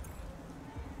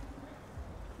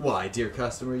 Why, dear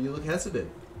customer, you look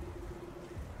hesitant.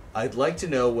 I'd like to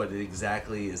know what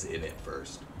exactly is in it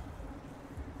first.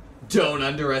 Don't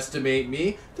underestimate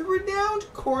me. The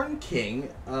renowned Corn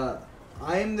King. I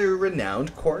am the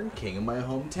renowned Corn King in my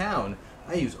hometown.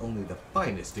 I use only the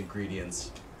finest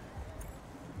ingredients.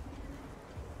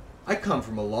 I come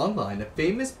from a long line of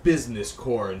famous business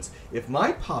corns. If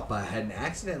my papa hadn't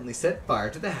accidentally set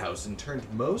fire to the house and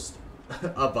turned most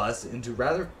of us into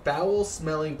rather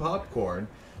foul-smelling popcorn,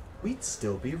 we'd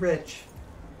still be rich.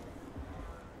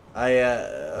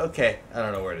 Okay, I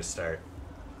don't know where to start.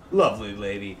 Lovely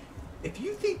lady, if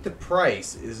you think the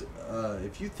price is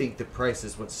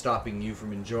what's stopping you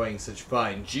from enjoying such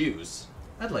fine juice,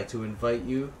 I'd like to invite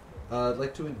you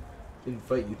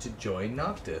to join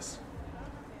Noctis.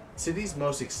 City's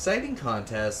most exciting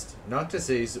contest, Noctis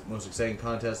City's most exciting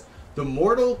contest, the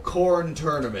Mortal Corn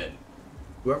Tournament.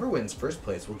 Whoever wins first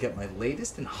place will get my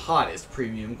latest and hottest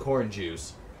premium corn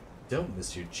juice. Don't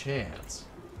miss your chance.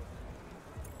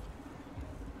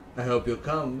 I hope you'll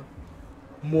come.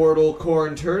 Mortal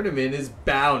Corn Tournament is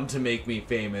bound to make me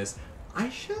famous. I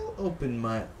shall open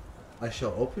my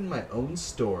own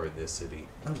store in this city.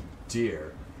 Oh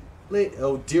dear.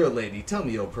 Dear lady, tell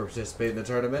me you'll participate in the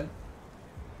tournament.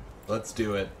 Let's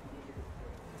do it.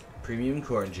 Premium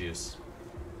corn juice.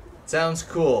 Sounds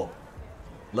cool.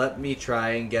 Let me try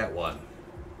and get one.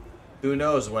 Who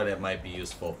knows what it might be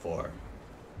useful for.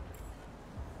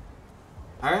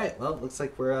 Alright, well, looks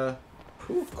like we're,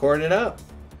 corning up.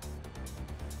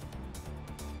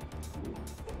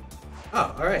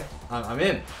 Oh, alright. I'm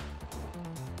in.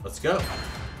 Let's go.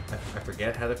 I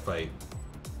forget how to fight.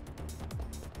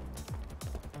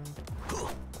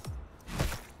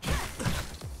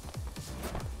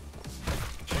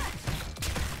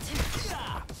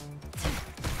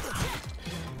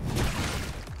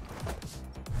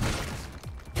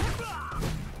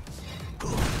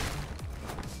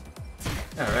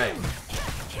 Alright.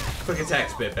 Quick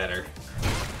attack's a bit better.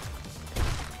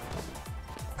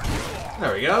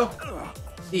 There we go.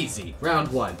 Easy.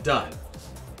 Round one. Done.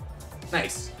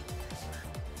 Nice.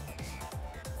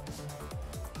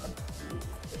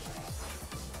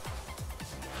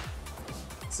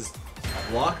 This is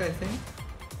block, I think?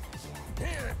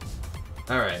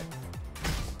 Alright.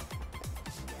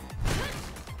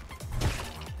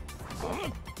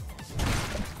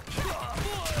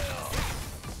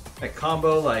 That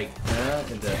combo, like,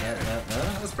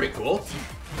 that's pretty cool.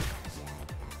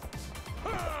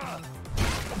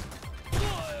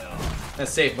 I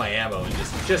save my ammo and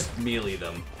just melee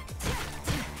them.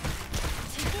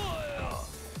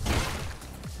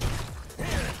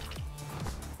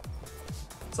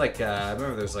 It's like, I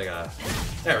remember there's like a,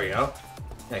 there we go.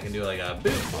 I can do like a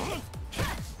boom.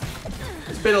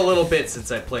 It's been a little bit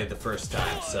since I played the first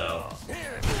time, so.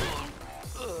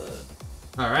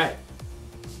 Alright.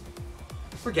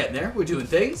 We're getting there. We're doing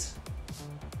things.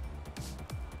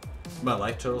 Is my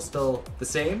life total still the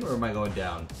same, or am I going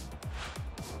down?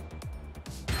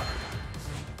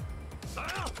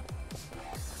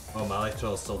 Oh, my life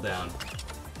total's still down.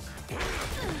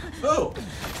 Oh!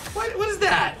 What is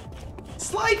that?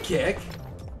 Slide kick?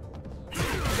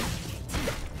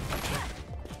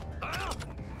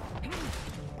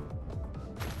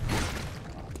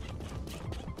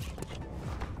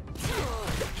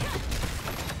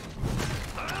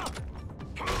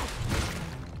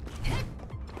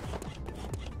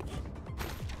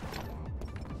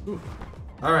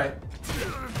 All right.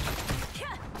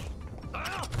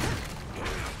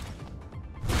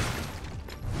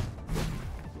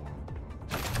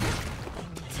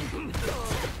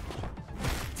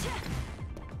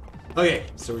 Okay,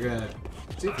 so we're gonna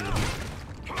see if we're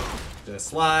gonna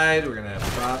slide. We're gonna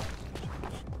prop.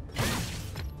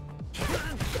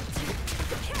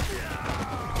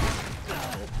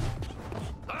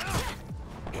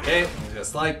 Okay, he's gonna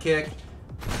slide kick.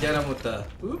 Get him with the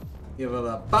whoop. Give him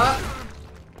a pop.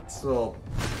 This little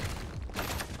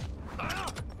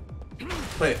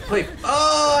play.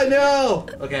 Oh no!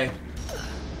 Okay.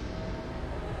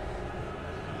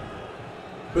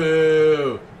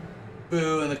 Boo!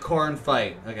 Boo in the corn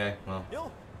fight. Okay, well.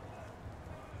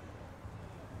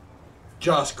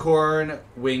 Josh Corn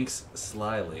winks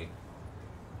slyly.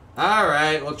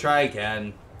 Alright, we'll try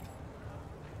again.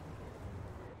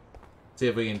 See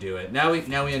if we can do it. Now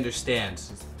we understand.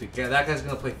 That guy's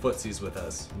gonna play footsies with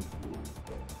us.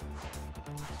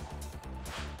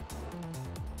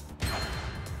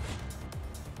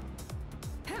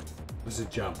 There's a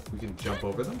jump. We can jump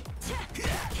over them?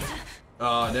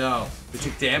 Oh no. We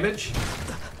took damage?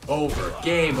 Over.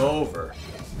 Game over.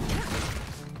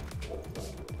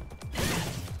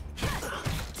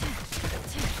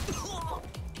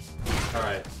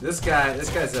 Alright. This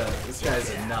guy's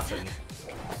a nothing.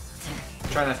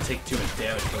 Try not to take too much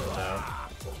damage from him though.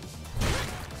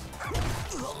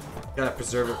 Gotta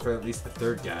preserve it for at least the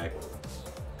third guy.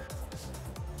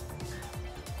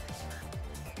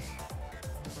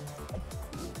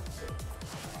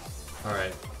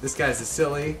 Alright, this guy's a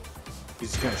silly.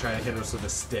 He's just gonna try to hit us with a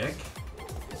stick.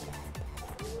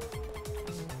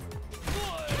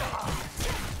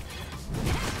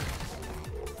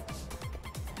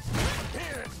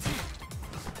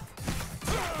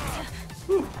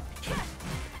 Whew.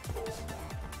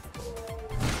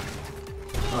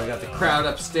 Oh, I got the crowd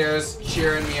upstairs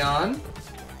cheering me on.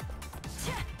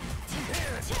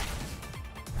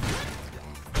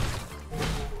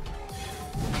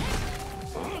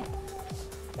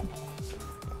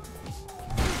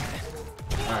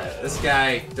 This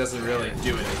guy doesn't really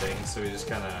do anything, so we just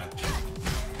kind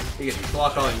of... He can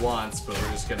block all he wants, but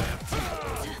we're just gonna...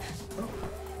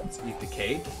 Let's eat the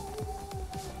cake.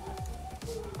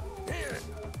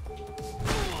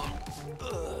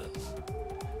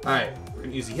 Alright, we're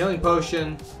gonna use a healing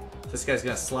potion. This guy's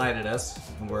gonna slide at us,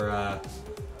 and we're,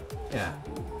 yeah.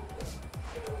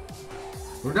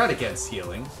 We're not against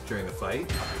healing during the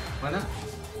fight. Why not?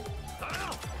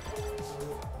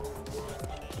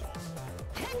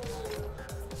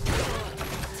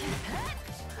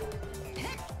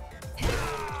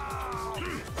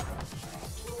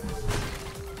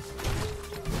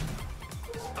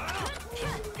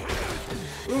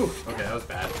 Ooh, okay, that was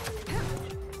bad.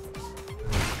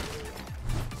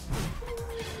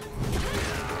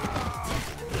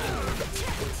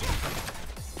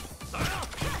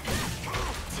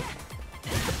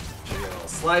 Get a little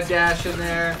slide dash in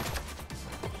there.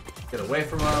 Get away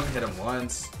from him, hit him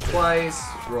once, twice,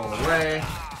 roll away,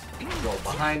 roll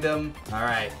behind him.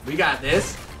 Alright, we got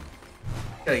this.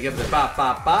 Gotta give it a bop,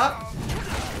 bop, bop.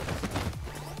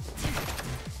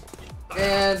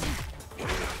 And...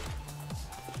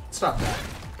 Stop that.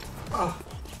 Oh.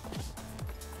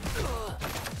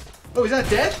 Oh, he's not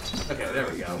dead? Okay, there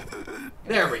we go.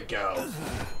 There we go.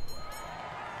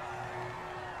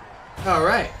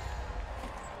 Alright.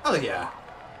 Oh, yeah.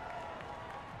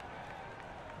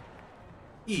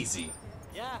 Easy.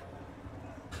 Yeah.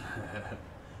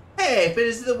 Hey, but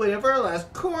it's the win of our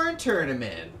last corn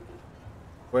tournament.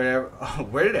 Where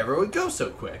did everyone go so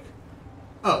quick?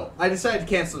 Oh, I decided to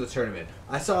cancel the tournament.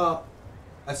 I saw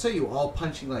you all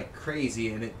punching like crazy,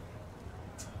 and it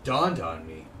dawned on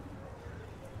me.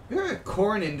 We're a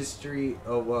corn industry.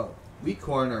 Oh, well, we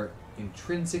corn are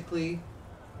intrinsically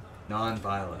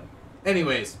non-violent.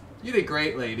 Anyways, you did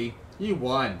great, lady. You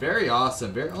won. Very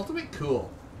awesome. Very ultimate cool.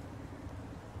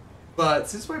 But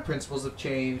since my principles have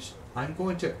changed, I'm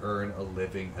going to earn a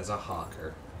living as a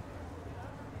hawker.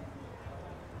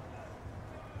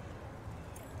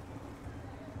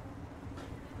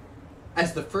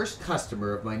 As the first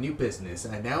customer of my new business,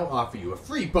 I now offer you a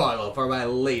free bottle for my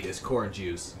latest corn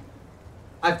juice.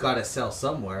 I've got to sell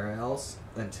somewhere else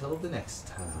until the next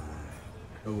time.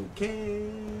 Okay.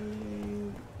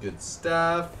 Good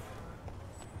stuff.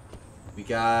 We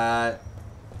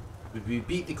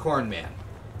beat the corn man.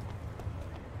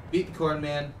 Beat the corn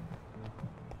man.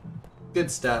 Good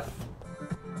stuff.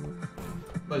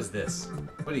 What is this?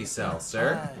 What do you sell,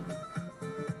 sir?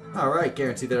 Alright,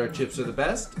 guarantee that our chips are the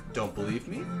best. Don't believe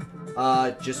me?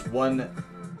 Just one.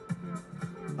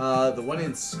 The one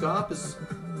in Scop is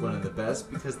one of the best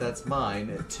because that's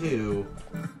mine, too.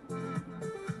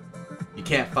 You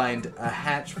can't find a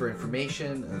hatch for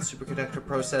information, and superconductor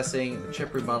processing, a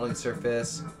chip remodeling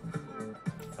surface.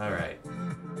 Alright.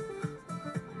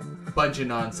 Bunch of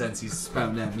nonsense he's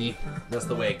spouting at me. That's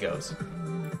the way it goes.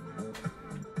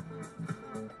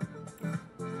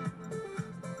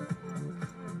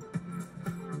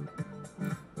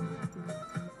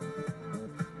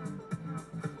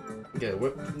 Get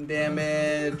whipping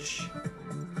damage.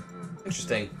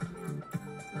 Interesting.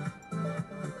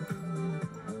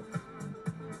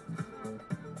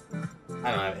 I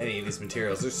don't have any of these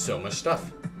materials. There's so much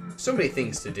stuff. So many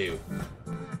things to do.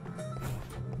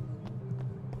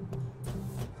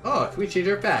 Oh, can we change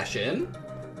our fashion?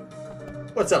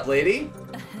 What's up, lady?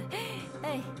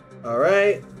 Hey.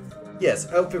 Alright. Yes,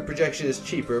 outfit projection is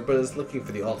cheaper, but is looking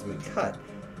for the ultimate cut.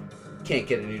 Can't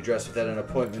get a new dress without an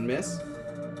appointment, miss.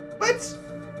 What?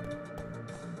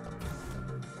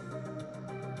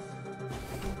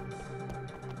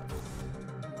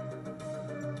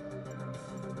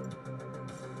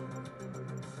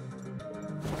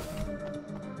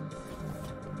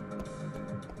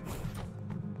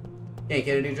 Can't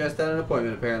get a new dress without an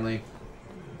appointment, apparently.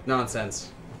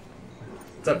 Nonsense.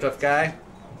 What's up, tough guy?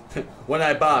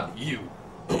 One-Eye Bob, you.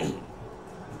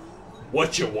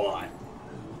 What you want?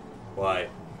 Why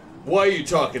are you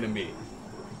talking to me?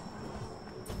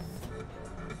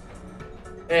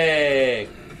 Hey.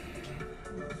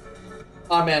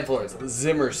 I'm Man Florence.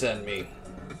 Zimmer sent me.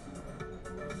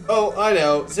 Oh, I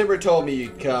know. Zimmer told me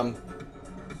you'd come.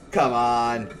 Come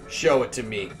on. Show it to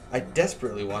me. I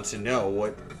desperately want to know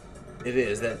what it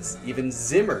is that even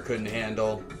Zimmer couldn't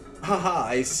handle. Haha,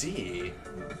 I see.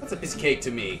 That's a piece of cake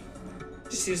to me.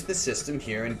 Just use the system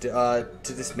here and to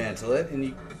dismantle it, and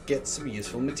you get some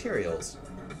useful materials.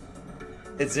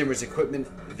 Is Zimmer's equipment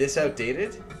this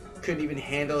outdated? Couldn't even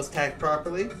handle his tack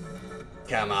properly?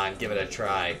 Come on, give it a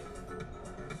try.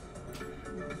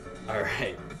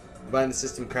 Alright. Combine the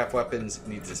system, craft weapons,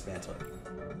 need to dismantle it.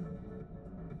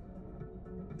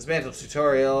 Dismantle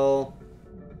tutorial.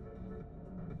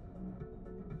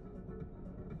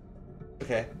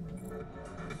 Okay.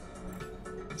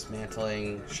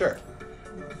 Dismantling, sure.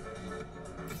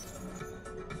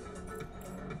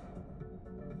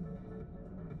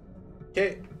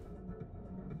 Okay.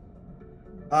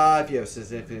 If you have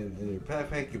significant in your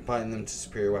backpack, you bind them to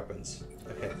superior weapons.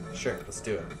 Okay, sure, let's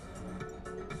do it.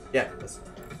 Yeah, let's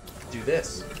do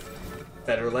this.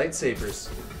 Better lightsabers.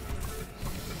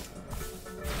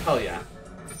 Hell yeah.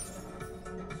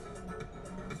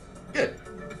 Good.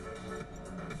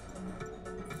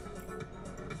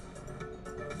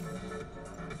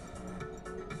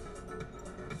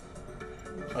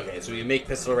 Okay, so we make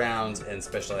pistol rounds and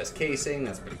specialized casing.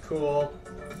 That's pretty cool.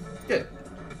 Good.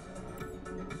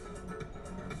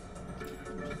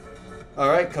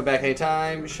 Alright, come back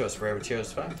anytime. Show us where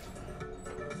materials found.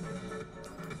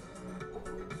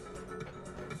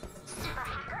 Super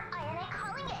hacker ANNO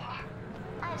calling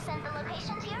in. I've sent the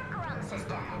location to your ground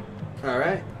system.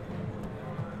 Alright.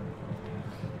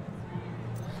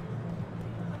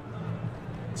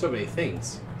 So many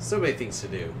things. So many things to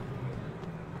do.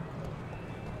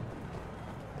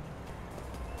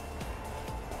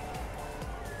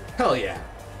 Hell yeah.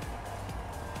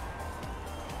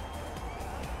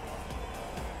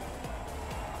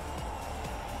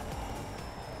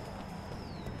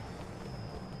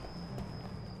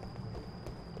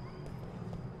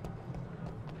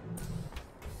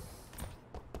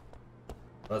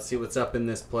 Let's see what's up in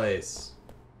this place.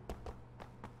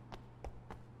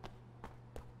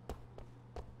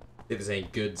 If there's any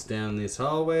goods down these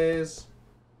hallways.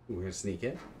 Ooh, we're gonna sneak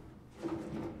in.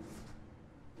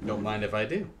 Don't mind if I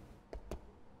do.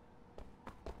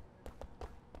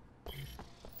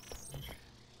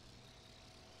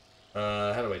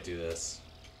 How do I do this?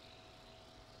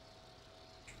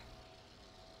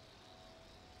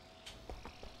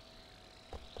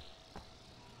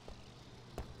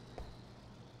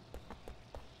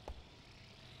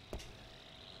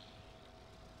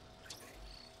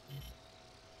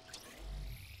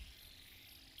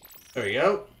 There we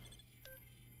go.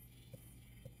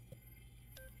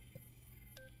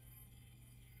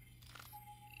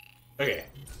 Okay.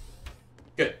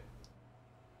 Good.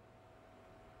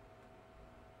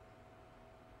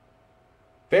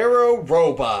 Pharaoh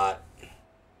Robot.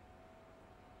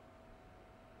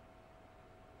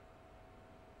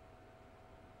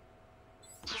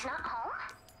 He's not home?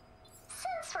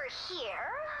 Since we're here,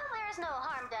 there's no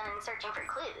harm done in searching for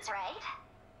clues, right?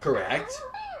 Correct. Sneaky,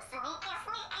 sneaky.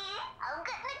 I'm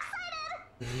getting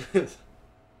excited.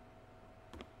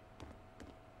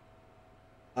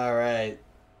 Alright.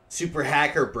 Super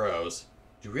Hacker Bros.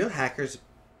 Do real hackers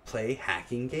play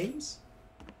hacking games?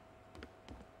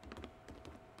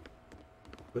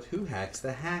 But who hacks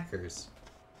the hackers?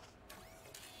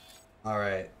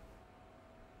 Alright.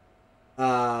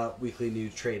 Weekly new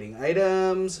trading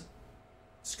items.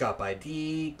 Scop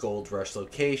ID, Gold Rush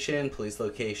location, police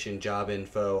location, job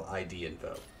info, ID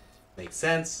info. Makes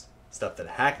sense. Stuff that a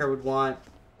hacker would want.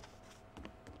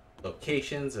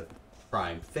 Locations of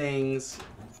prime things.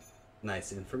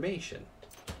 Nice information.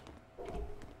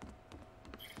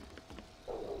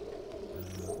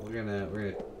 We're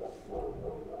gonna.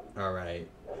 Alright.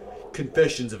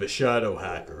 Confessions of a Shadow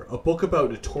Hacker. A book about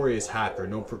a notorious hacker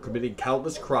known for committing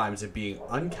countless crimes and being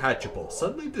uncatchable,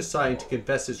 suddenly deciding to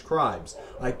confess his crimes.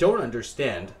 I don't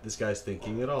understand this guy's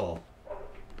thinking at all.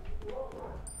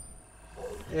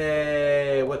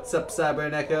 Hey, what's up, Cyber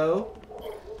Echo?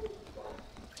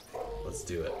 Let's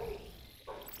do it.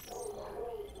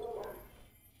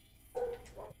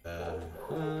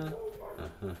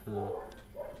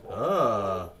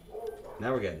 Oh,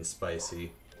 now we're getting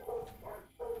spicy.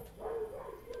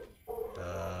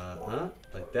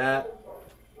 Like that.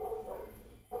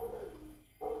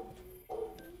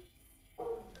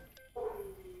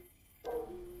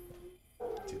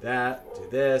 Do that, do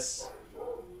this.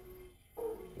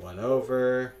 One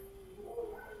over.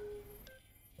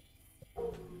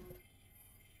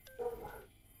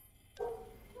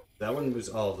 That one moves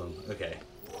all of them. Okay.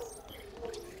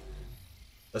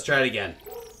 Let's try it again.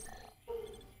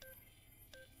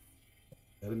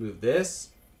 Gotta move this.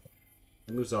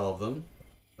 It moves all of them.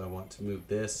 So I want to move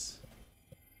this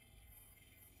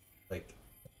like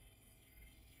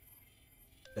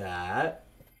that.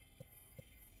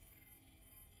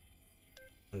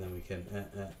 And then we can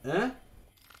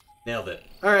nailed it.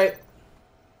 Alright.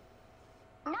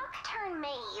 Nocturne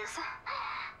Maze.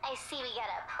 I see we got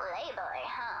a playboy,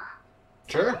 huh?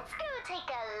 Sure. Let's go take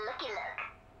a looky look.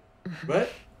 What?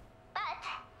 But,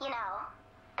 you know,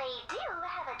 they do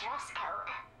have a dress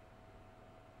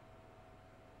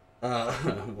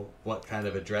code. What kind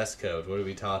of a dress code? What are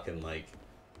we talking, like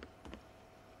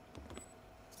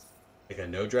a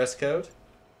no dress code?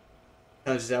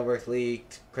 Conscious network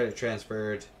leaked, credit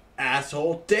transferred.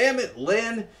 Asshole, damn it,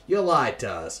 Lynn! You lied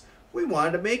to us. We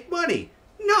wanted to make money,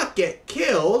 not get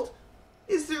killed.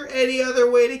 Is there any other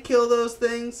way to kill those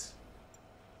things?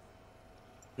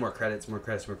 More credits, more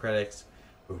credits, more credits.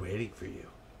 We're waiting for you.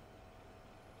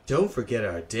 Don't forget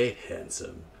our date,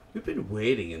 handsome. We've been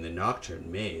waiting in the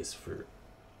Nocturne Maze for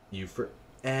you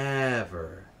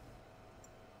forever.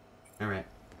 Alright.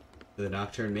 To the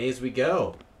Nocturne Maze we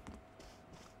go.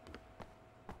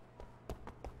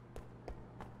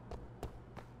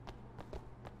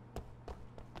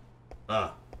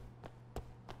 Ah.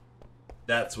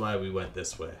 That's why we went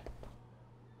this way.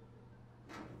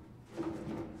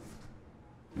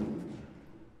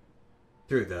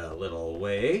 Through the little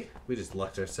way. We just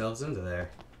lucked ourselves into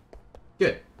there.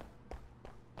 Good.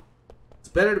 It's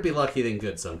better to be lucky than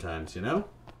good sometimes, you know?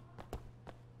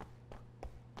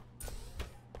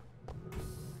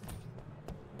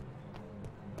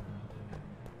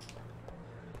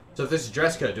 So if there's a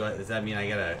dress code, does that mean I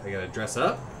gotta dress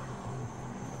up?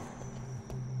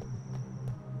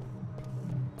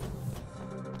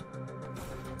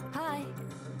 Hi.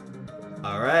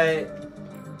 Alright.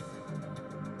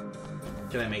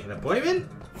 Can I make an appointment?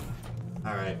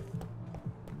 Alright.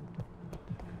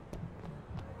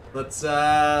 Let's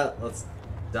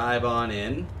dive on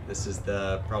in. This is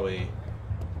the probably.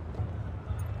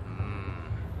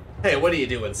 Hey, what are you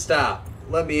doing? Stop.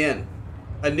 Let me in.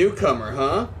 A newcomer,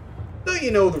 huh? Don't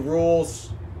you know the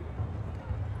rules?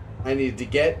 I needed to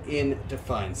get in to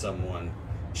find someone.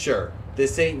 Sure,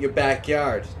 this ain't your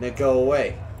backyard. Now go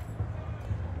away.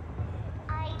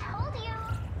 I told you,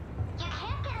 you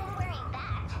can't get in wearing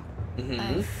that.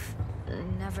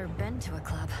 I've never been to a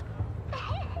club.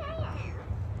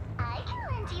 I can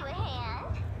lend you a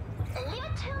hand. Leave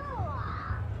it to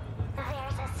moi.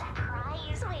 There's a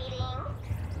surprise waiting.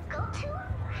 Go to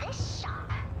this shop.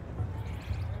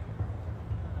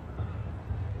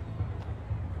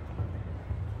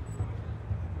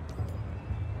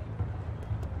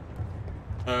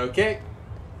 Okay,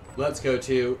 let's go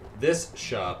to this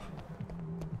shop.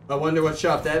 I wonder what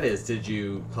shop that is. Did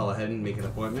you call ahead and make an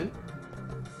appointment?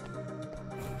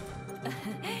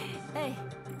 Hey.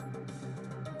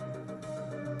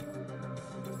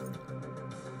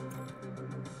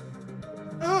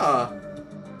 Ah,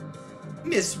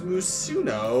 Miss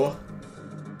Musuno.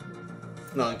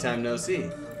 Long time no see.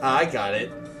 I got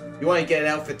it. You want to get an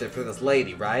outfit for this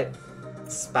lady, right?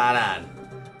 Spot on.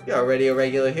 You already a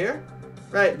regular here?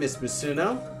 Right, Miss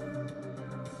Musuno?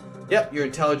 Yep, your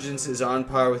intelligence is on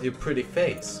par with your pretty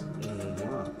face.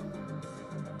 Wow.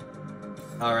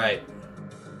 Alright.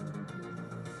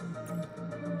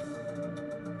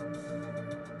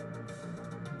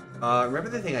 Remember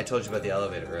the thing I told you about the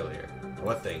elevator earlier?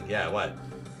 What thing? Yeah, what?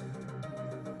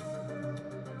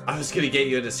 I was gonna get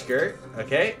you in a skirt?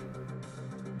 Okay.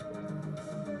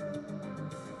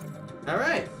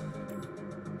 Alright.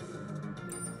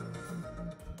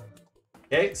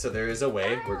 Okay, so there is a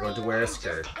way. We're going to wear a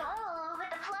skirt. Just go with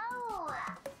the flow.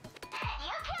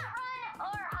 You can't run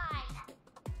or hide.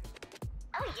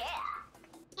 Oh yeah.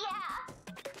 Yeah.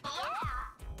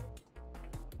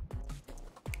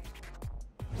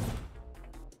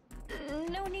 Yeah.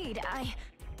 No need.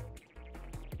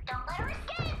 Don't let her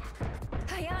escape.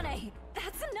 Ayane,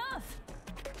 that's enough.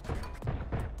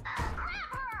 Grab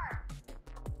her.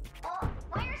 Oh,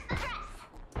 where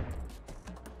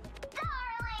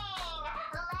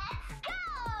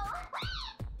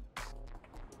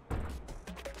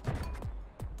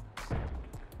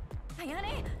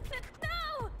Annie?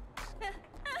 No!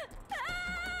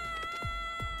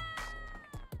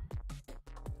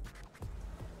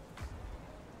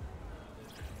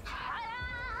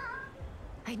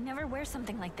 I'd never wear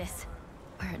something like this.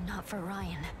 Were it not for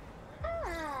Ryan.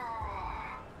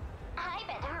 I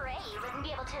bet Ray wouldn't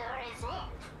be able to resist.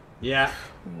 Yeah.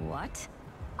 What?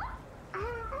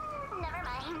 Never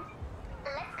mind.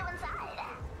 Let's go inside.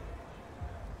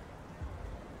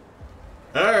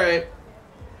 Alright.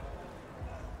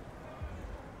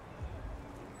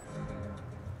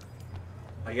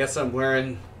 I guess I'm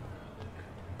wearing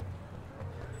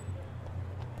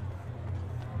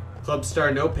Club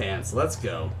Star no pants. Let's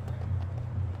go.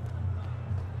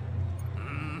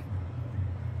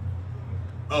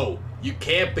 Oh, you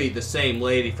can't be the same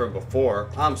lady from before.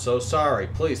 I'm so sorry.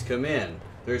 Please come in.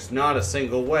 There's not a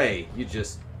single way. You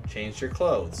just changed your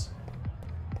clothes.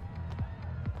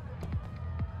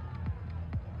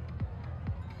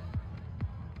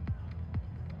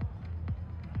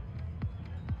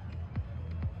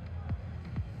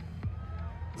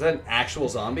 Is that an actual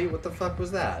zombie? What the fuck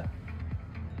was that?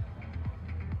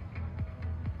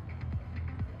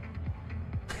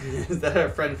 Is that our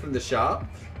friend from the shop?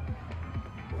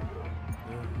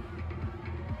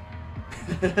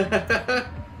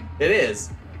 It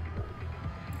is.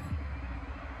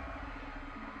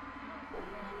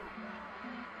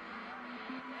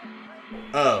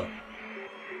 Oh.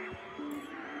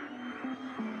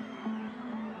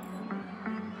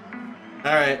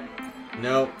 Alright.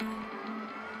 Nope.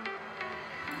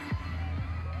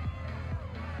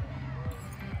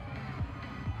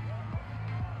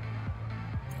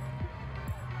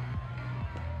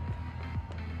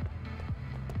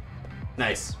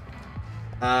 Nice.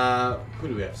 Who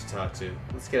do we have to talk to?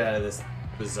 Let's get out of this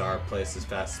bizarre place as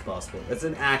fast as possible. It's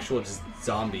an actual just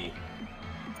zombie.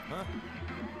 Huh?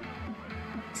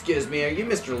 Excuse me, are you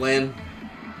Mr. Lin?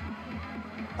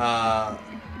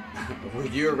 Were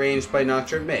you arranged by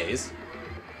Nocturne Maze?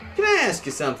 Can I ask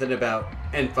you something about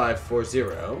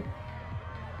N540?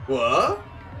 What?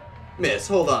 Miss,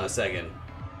 hold on a second.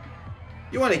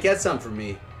 You want to get some from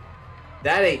me?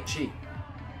 That ain't cheap.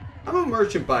 I'm a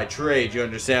merchant by trade, you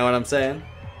understand what I'm saying?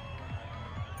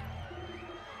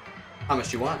 How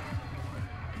much you want?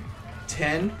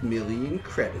 10 million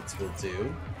credits will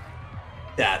do.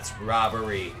 That's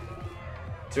robbery.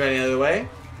 Is there any other way?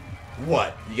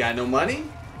 What? You got no money?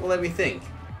 Well, let me think.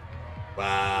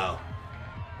 Wow.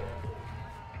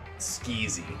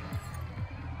 Skeezy.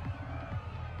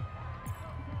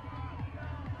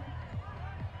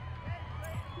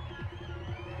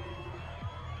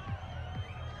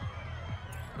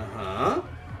 Uh-huh.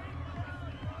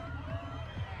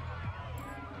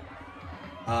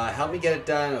 Help me get it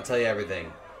done, I'll tell you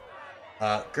everything.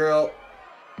 Girl,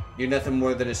 you're nothing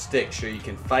more than a stick. Sure you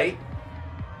can fight?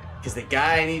 Because the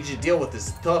guy I need you to deal with is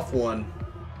a tough one.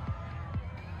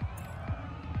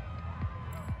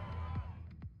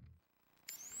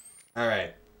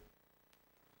 Alright.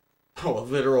 Oh, a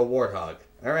literal warthog.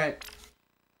 Alright.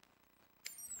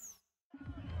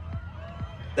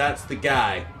 That's the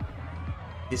guy.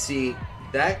 You see,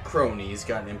 that crony's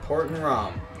got an important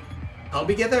ROM. Help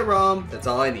me get that ROM, that's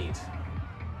all I need.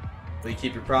 Will you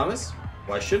keep your promise?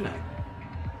 Why shouldn't I?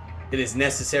 It is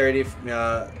necessary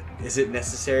to, is it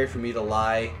necessary for me to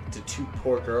lie to two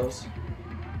poor girls?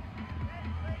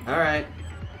 Alright.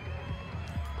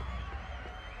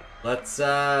 Let's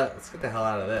get the hell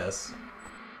out of this.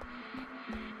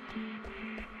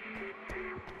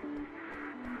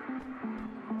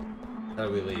 How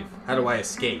do we leave? How do I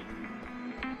escape?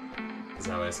 This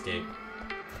is how I escape.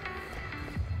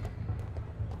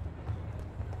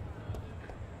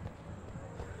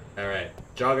 Alright.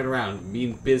 Jogging around.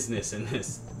 Mean business in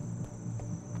this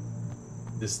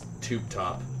tube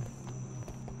top.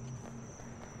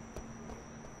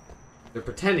 They're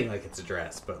pretending like it's a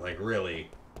dress, but like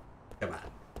really, come on.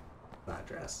 Not a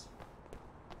dress.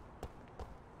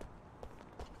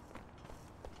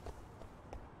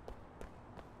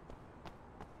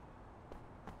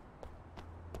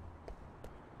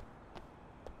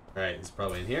 Alright, it's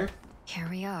probably in here. Here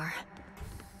we are.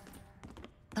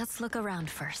 Let's look around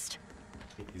first.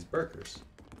 Take these burgers.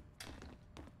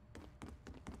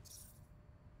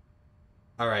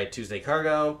 Alright, Tuesday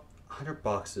cargo. 100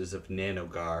 boxes of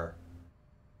nanogar.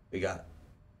 We got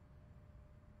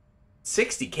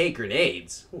 60k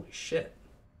grenades. Holy shit.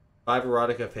 5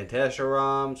 erotica fantasia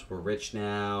ROMs. We're rich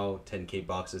now. 10k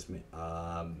boxes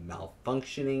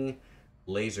malfunctioning.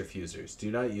 Laser fusers.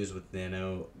 Do not use with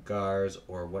nanogars,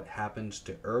 or what happened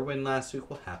to Irwin last week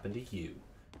will happen to you.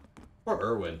 Poor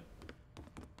Irwin.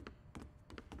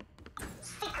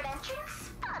 Secret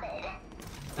entrance spotted.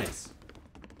 Nice.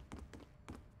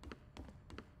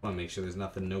 Want to make sure there's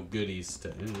nothing, no goodies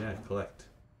to yeah, collect.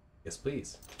 Yes,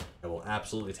 please. I will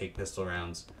absolutely take pistol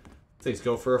rounds. Things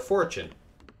go for a fortune.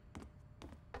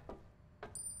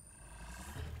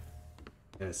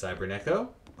 And a Cyberneco?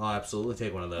 I'll absolutely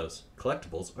take one of those.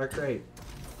 Collectibles are great.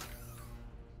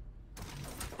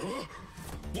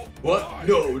 What?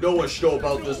 No, no one should know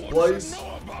about this place.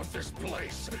 Know about this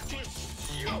place.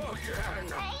 Just you again.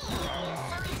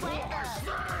 What's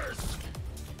this?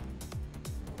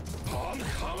 I'm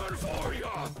coming for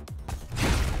ya.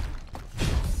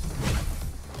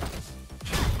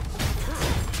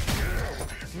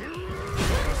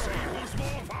 See who's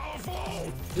more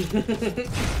powerful.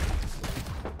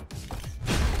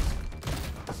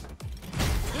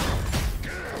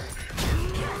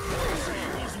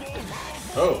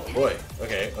 Oh boy.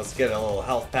 Okay, let's get a little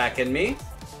health pack in me.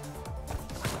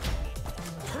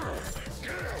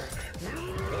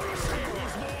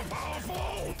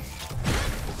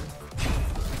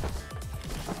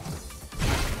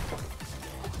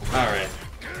 Alright.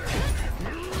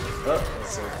 Oh,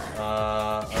 let's see.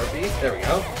 RB? There we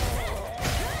go.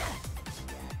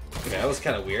 Okay, that was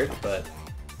kind of weird, but...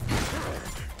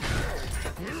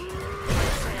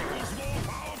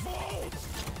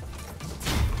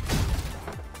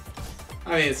 I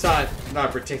mean, it's not a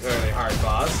particularly hard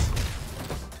boss.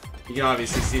 You can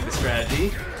obviously see the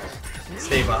strategy.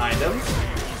 Stay behind him.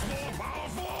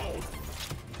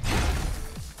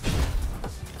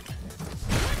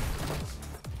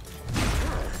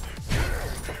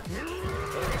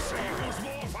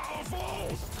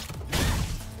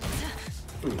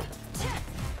 Ooh.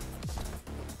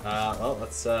 Well,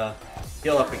 let's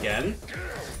heal up again.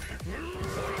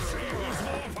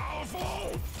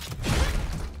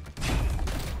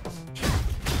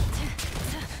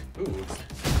 Ooh,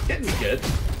 it's getting me good.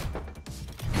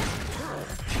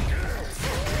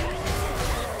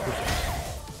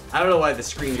 I don't know why the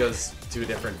screen goes to a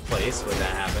different place when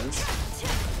that happens.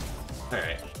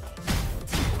 Alright.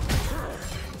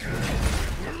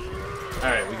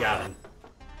 Alright, we got him.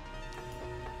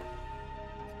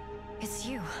 It's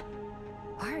you.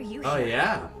 Why are you Oh, here?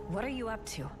 yeah. What are you up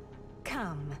to?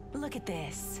 Come, look at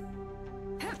this.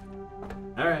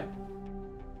 Alright.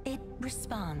 It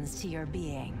responds to your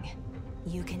being.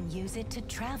 You can use it to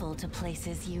travel to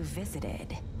places you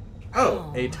visited.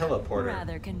 Oh, a teleporter.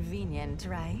 Rather convenient,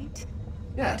 right?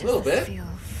 Yeah, Does a little this bit. feel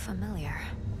familiar?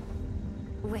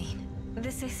 Wait,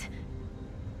 this is...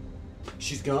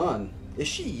 She's gone. Is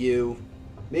she you?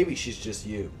 Maybe she's just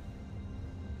you.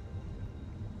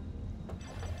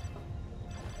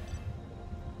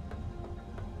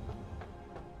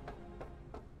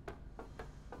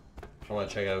 I want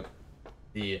to check out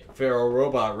the Pharaoh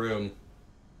robot room.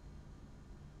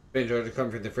 Been ordered to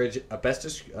come from the fridge. Best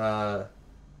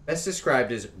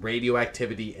described as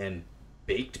radioactivity and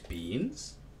baked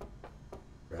beans.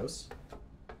 Gross.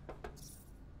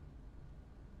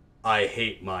 I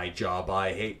hate my job.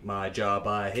 I hate my job.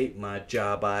 I hate my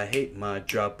job. I hate my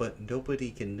job. But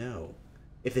nobody can know.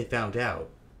 If they found out,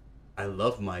 I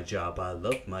love my job. I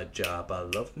love my job. I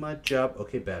love my job.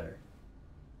 Okay, better.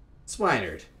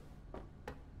 Swinard.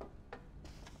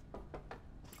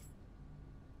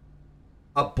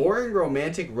 A boring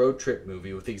romantic road trip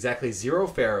movie with exactly 0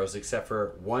 pharaohs except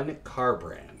for 1 car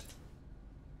brand.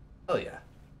 Hell yeah.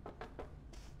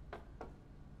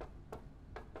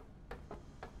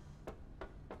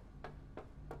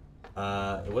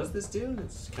 What does this do?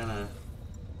 It's kind of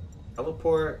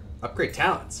teleport, upgrade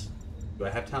talents. Do I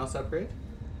have talents to upgrade?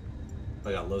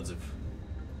 I got loads of.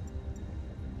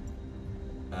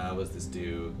 What does this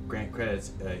do? Grant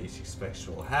credits each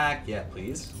special hack. Yeah,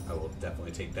 please. I will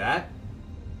definitely take that.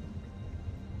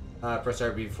 Press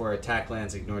RB before attack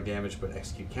lands, ignore damage, but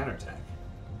execute counterattack.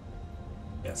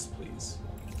 Yes, please.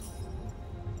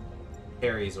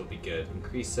 Parries will be good.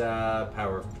 Increase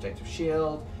power of protective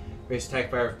shield. Raise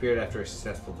attack power of period after a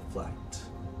successful deflect.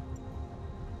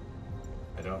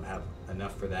 I don't have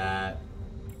enough for that.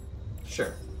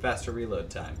 Sure. Faster reload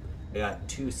time. I got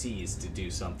 2 C's to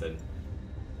do something.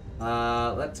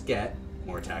 Let's get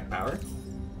more attack power.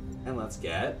 And let's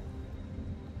get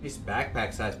increase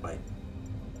backpack size by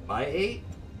 8?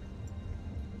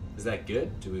 Is that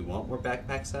good? Do we want more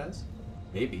backpack size?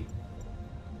 Maybe.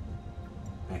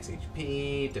 Max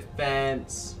HP,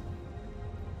 defense.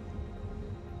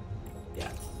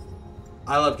 Yeah.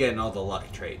 I love getting all the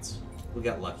luck traits. We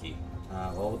got lucky.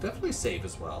 Well, we'll definitely save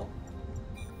as well.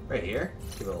 Right here.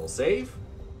 Give it a little save.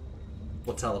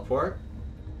 We'll teleport.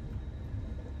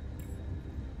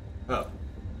 Oh.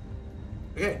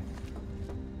 Okay.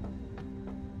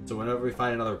 So whenever we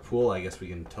find another pool, I guess we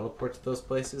can teleport to those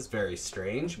places. Very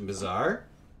strange and bizarre.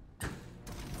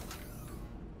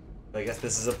 I guess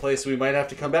this is a place we might have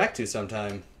to come back to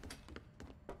sometime.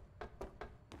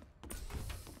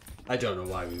 I don't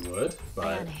know why we would,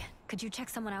 but... Annie, could you check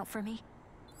someone out for me?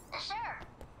 Sure.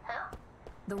 Who?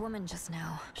 The woman just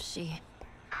now. She...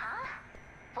 Huh?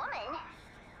 Woman?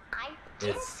 I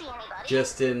didn't It's see anybody.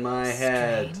 just in my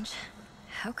head. Strange.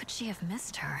 How could she have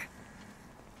missed her?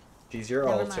 She's your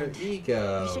Never alter mind.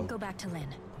 ego. We should go back to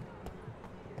Lynn.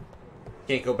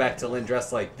 Can't go back to Lynn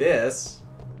dressed like this.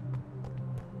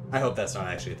 I hope that's not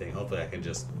actually a thing. Hopefully I can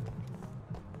just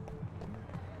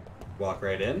walk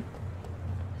right in.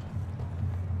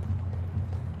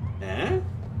 Eh?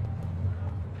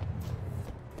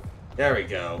 There we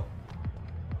go.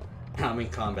 I'm in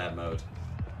combat mode.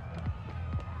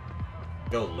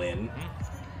 Go, Lynn.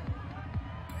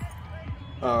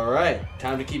 Alright,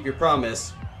 time to keep your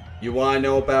promise. You want to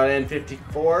know about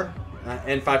N54?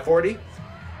 N540?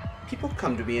 People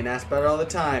come to me and ask about it all the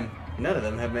time. None of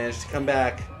them have managed to come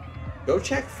back. Go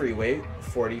check Freeway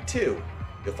 42.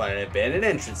 You'll find an abandoned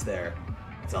entrance there.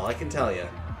 That's all I can tell you.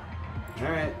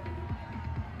 Alright.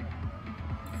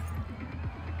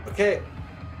 Okay.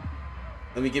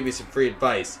 Let me give you some free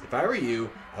advice. If I were you,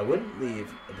 I wouldn't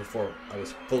leave before I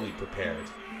was fully prepared.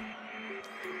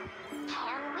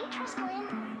 Can we trust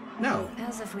Lynn? No.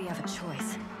 As if we have a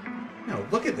choice. No,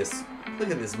 look at this. Look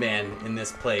at this man in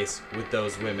this place with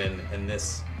those women and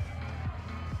this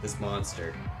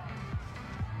monster.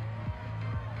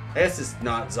 I guess it's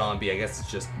not zombie. I guess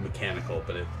it's just mechanical,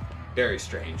 but it's very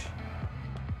strange.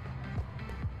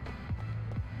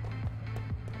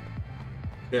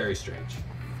 Very strange.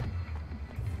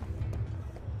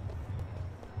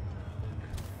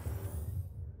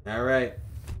 All right.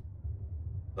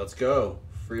 Let's go.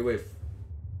 Freeway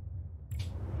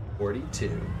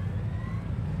 42.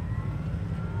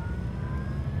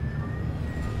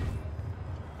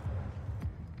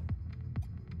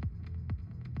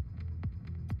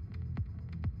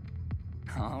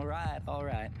 All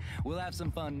right. We'll have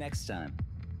some fun next time.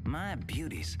 My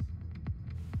beauties.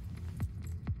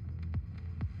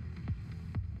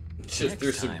 Just threw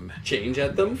Next some time. change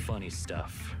at them. Funny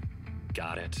stuff.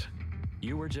 Got it.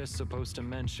 You were just supposed to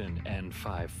mention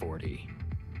N540.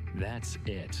 That's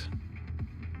it.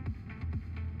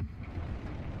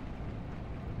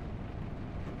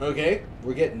 Okay,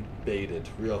 we're getting baited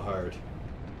real hard.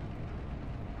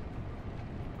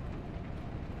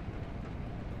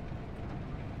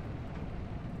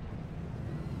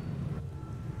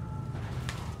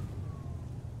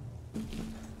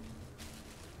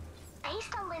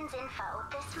 Based on Lynn's info,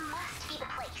 this must be the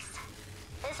place.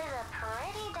 This is a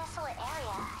pretty desolate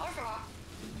area, isn't it?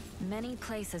 Many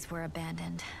places were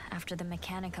abandoned after the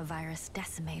Mechanica virus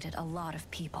decimated a lot of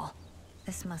people.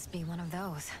 This must be one of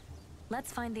those.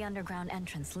 Let's find the underground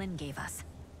entrance Lynn gave us.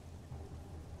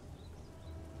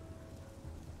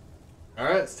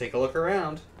 Alright, let's take a look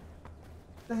around.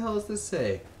 What the hell does this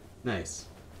say? Nice.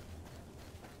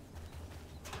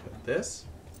 Got this?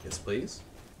 Yes, please.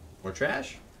 More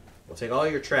trash? We'll take all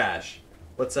your trash.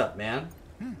 What's up, man?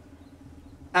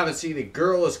 Haven't seen a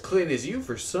girl as clean as you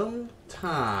for some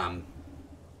time.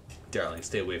 Darling,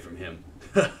 stay away from him.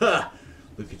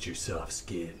 Look at your soft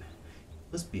skin.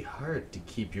 Must be hard to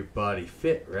keep your body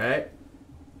fit, right?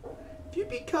 If you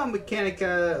become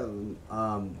mechanized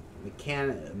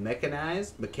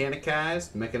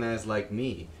like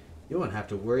me, you won't have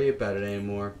to worry about it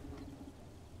anymore.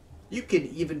 You can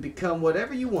even become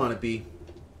whatever you want to be.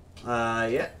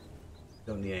 Yeah.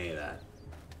 Don't need any of that.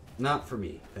 Not for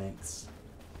me, thanks.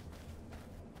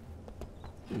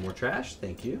 More trash,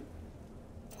 thank you.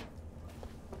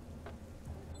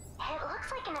 It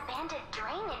looks like an abandoned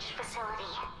drainage facility.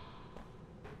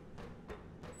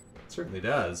 Certainly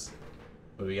does.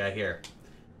 What do we got here?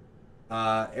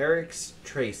 Eric's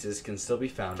traces can still be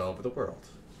found all over the world.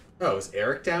 Oh, is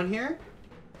Eric down here?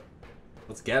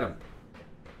 Let's get him.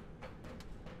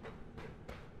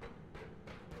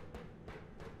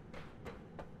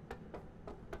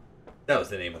 That was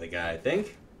the name of the guy, I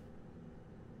think.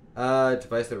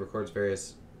 Device that records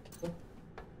various...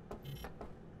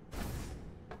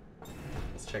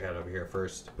 Let's check out over here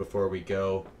first before we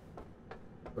go.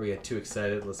 Before we get too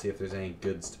excited, let's see if there's any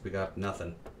goods to pick up.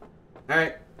 Nothing.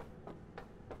 Alright.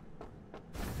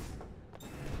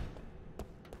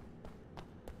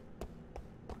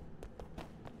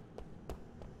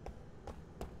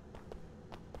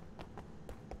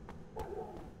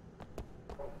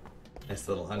 Nice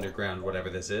little underground whatever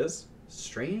this is.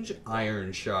 Strange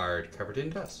iron shard covered in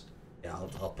dust. Yeah,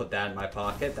 I'll put that in my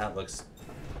pocket. That looks...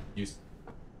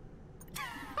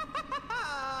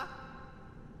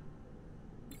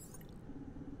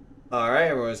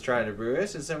 Alright, everyone's trying to brew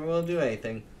us and someone will do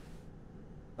anything.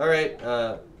 Alright,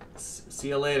 See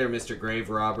you later, Mr. Grave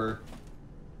Robber.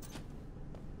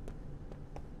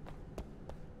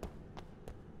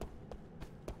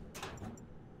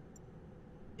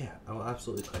 Yeah, I will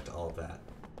absolutely collect all of that.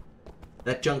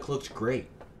 That junk looks great.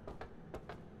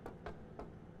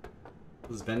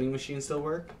 Does vending machine still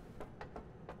work?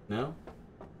 No?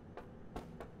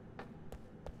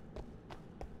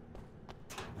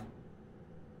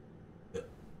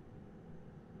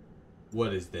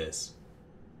 What is this?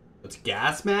 It's a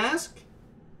gas mask?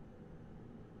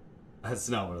 That's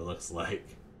not what it looks like.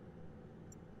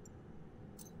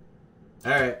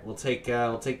 Alright, we'll take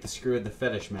the screw and the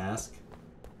fetish mask.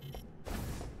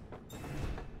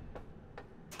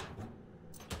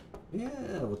 Yeah,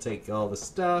 we'll take all the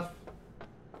stuff.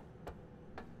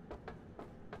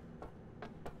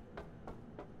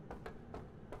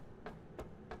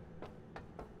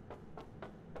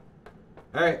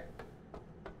 Alright.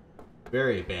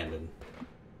 Very abandoned.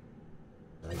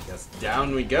 I guess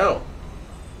down we go.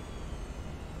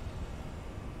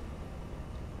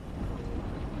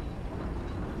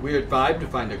 Weird vibe to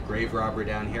find a grave robber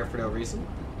down here for no reason.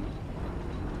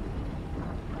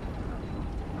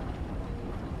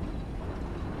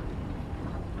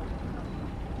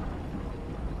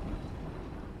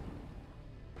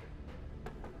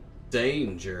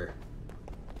 Danger.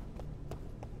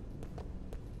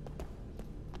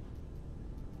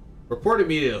 Report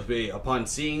immediately upon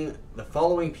seeing the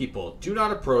following people. Do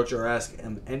not approach or ask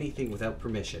them anything without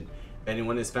permission. If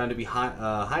anyone is found to be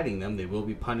hiding them, they will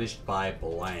be punished by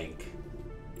blank.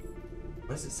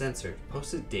 Why is it censored?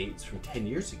 Posted dates from 10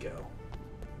 years ago.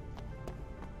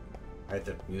 Alright,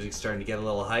 the music's starting to get a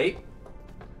little hype.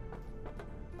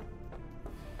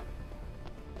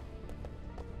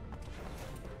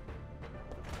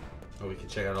 Oh, we can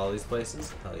check out all these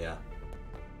places? Hell yeah.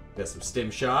 Got some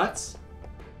stim shots.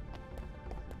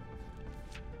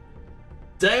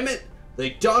 Damn it! They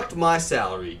docked my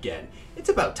salary again. It's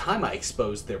about time I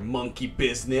exposed their monkey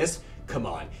business. Come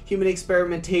on, human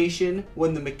experimentation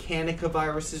when the Mechanica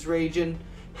virus is raging.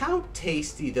 How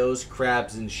tasty those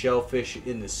crabs and shellfish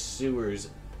in the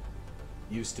sewers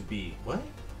used to be. What?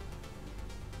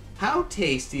 How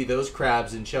tasty those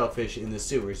crabs and shellfish in the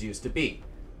sewers used to be.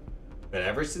 But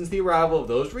ever since the arrival of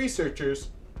those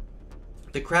researchers,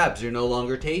 the crabs are no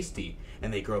longer tasty,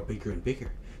 and they grow bigger and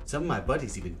bigger. Some of my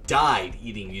buddies even died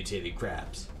eating mutated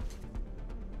crabs.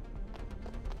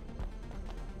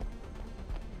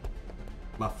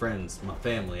 My friends, my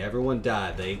family, everyone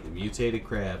died. They ate the mutated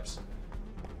crabs.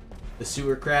 The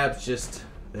sewer crabs just,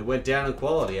 they went down in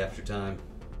quality after time.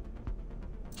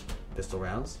 Pistol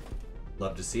rounds.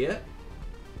 Love to see it.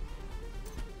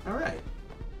 Alright.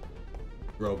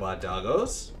 Robot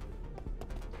doggos.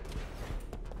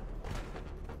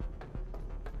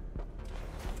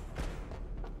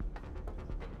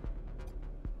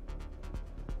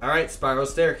 Alright, spiral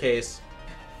staircase.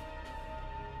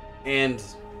 And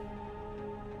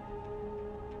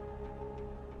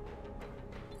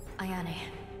Ayane,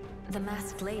 the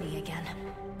masked lady again.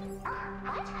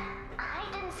 What? I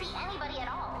didn't see anybody at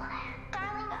all.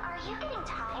 Darling, are you getting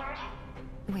tired?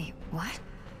 Wait, what?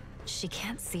 She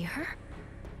can't see her?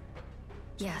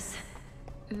 Yes,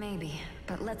 maybe,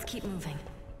 but let's keep moving.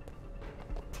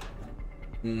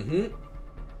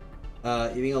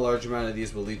 Eating a large amount of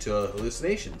these will lead to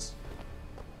hallucinations.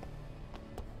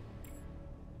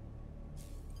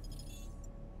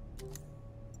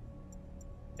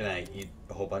 Can I eat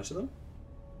a whole bunch of them?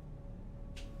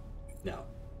 No.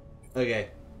 Okay.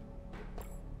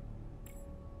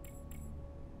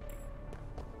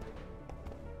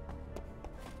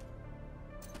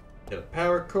 Get a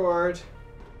power cord.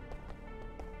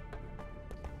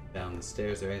 Down the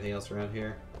stairs. Is there anything else around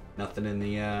here? Nothing in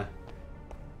the,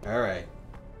 Alright.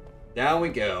 Down we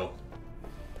go.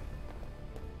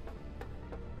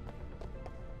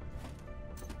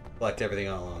 Collect everything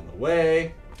all along the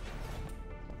way.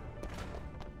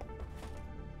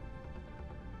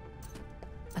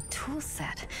 A tool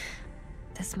set.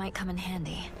 This might come in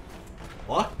handy.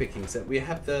 Lock picking set. We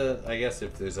have to, I guess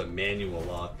if there's a manual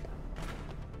lock.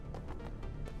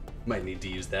 Might need to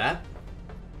use that.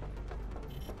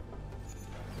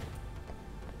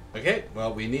 Okay,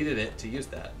 well, we needed it to use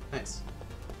that. Nice.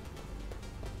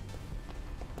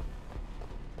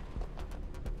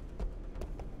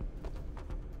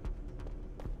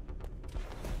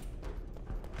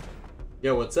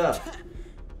 Yo, what's up?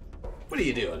 What are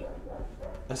you doing?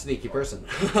 A sneaky person.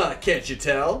 Can't you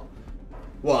tell?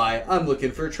 Why, I'm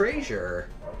looking for treasure.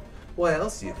 Why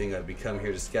else do you think I'd be come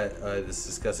here to this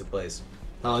disgusting place?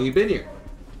 How long you been here?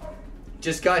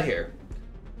 Just got here.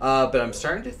 But I'm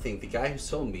starting to think the guy who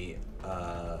sold me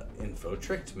info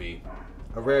tricked me.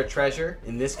 A rare treasure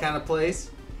in this kind of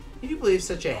place? Can you believe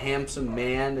such a handsome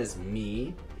man as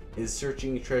me is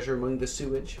searching treasure among the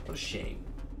sewage? What a shame.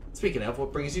 Speaking of,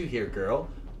 what brings you here, girl?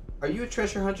 Are you a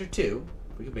treasure hunter too?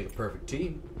 We could make a perfect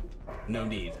team. No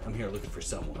need. I'm here looking for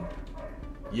someone.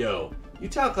 Yo, you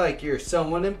talk like you're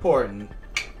someone important.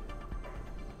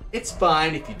 It's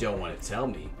fine if you don't want to tell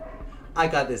me. I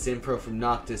got this info from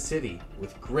Noctis City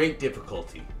with great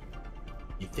difficulty.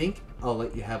 You think I'll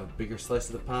let you have a bigger slice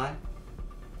of the pie?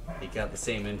 You got the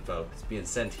same info. It's being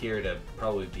sent here to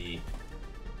probably be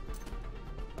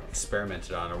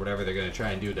experimented on or whatever they're going to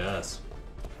try and do to us.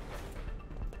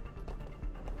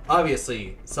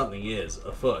 Obviously, something is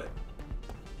afoot.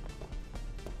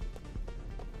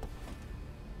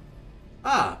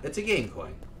 Ah, it's a game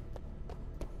coin.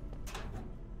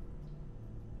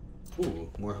 Ooh,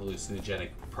 more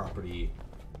hallucinogenic property.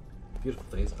 Beautiful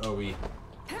things. Oh, we...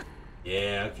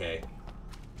 Yeah, okay.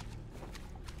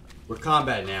 We're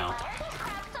combat now.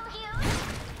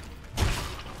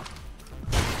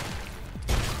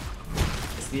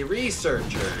 It's the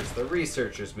researchers. The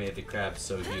researchers made the crabs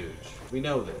so huge. We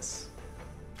know this.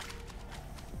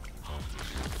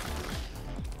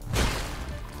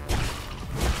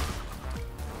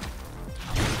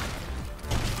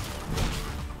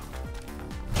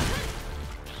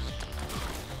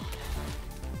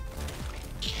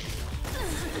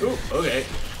 Ooh, okay.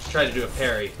 Tried to do a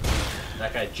parry.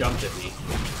 That guy jumped at me.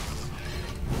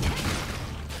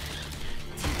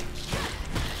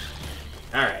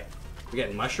 Alright. We're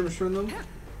getting mushrooms from them?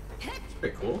 It's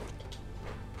pretty cool.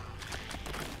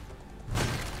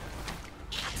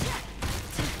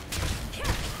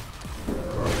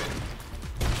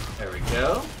 There we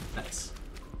go. Nice.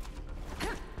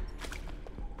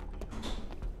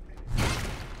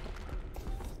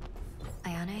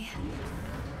 Ayane?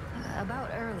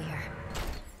 About earlier.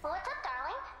 What's up,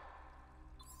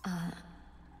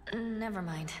 darling? Never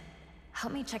mind.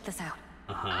 Help me check this out.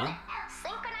 Uh-huh.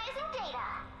 Synchronizing data.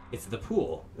 It's the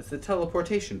pool. It's the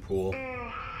teleportation pool. It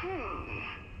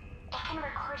can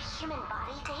record human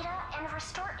body data and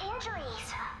restore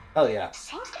injuries. Oh yeah.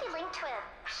 Seems to be linked to a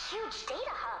huge data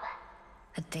hub.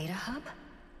 A data hub?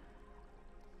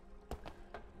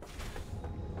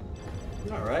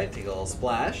 Alright, take a little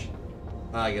splash.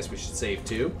 I guess we should save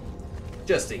too.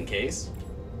 Just in case.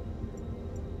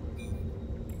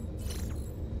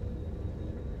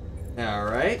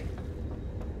 Alright.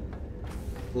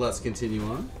 Let's continue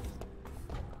on.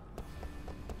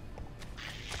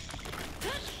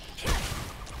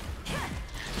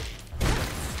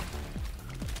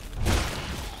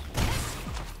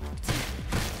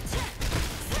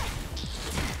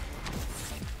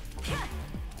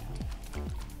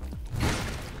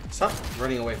 Stop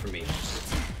running away from me.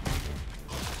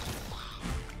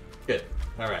 Good.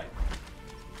 Alright.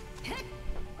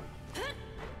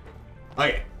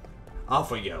 Okay.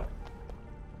 Off we go.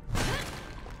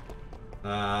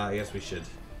 I guess we should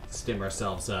stim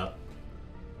ourselves up.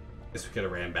 Guess we could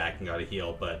have ran back and got a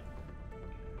heal, but...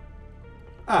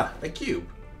 Ah, a cube.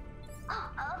 Oh,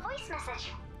 a voice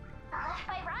message. Left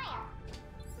by Ryan.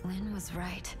 Lynn was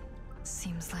right.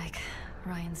 Seems like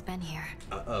Ryan's been here.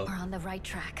 Uh-oh. We're on the right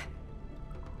track.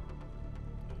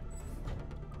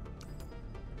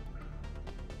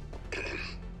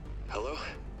 Hello?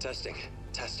 Testing.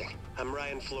 I'm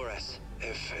Ryan Flores.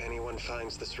 If anyone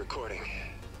finds this recording,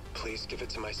 please give it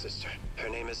to my sister. Her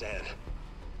name is Anne.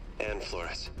 Anne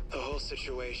Flores. The whole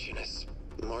situation is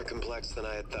more complex than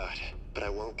I had thought, but I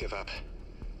won't give up.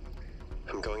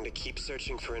 I'm going to keep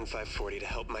searching for N540 to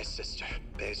help my sister.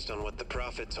 Based on what the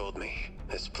Prophet told me,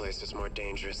 this place is more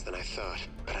dangerous than I thought,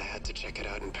 but I had to check it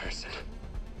out in person.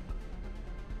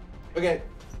 Okay.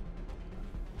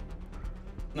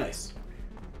 Nice.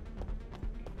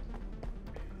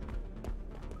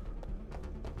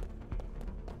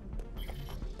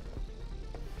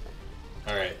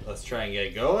 Alright, let's try and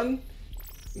get going.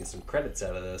 Get some credits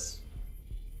out of this.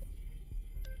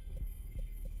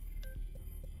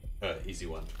 Easy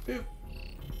one. Boop.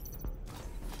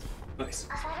 Nice.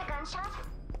 Was that a gunshot?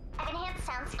 I've enhanced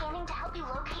sound scanning to help you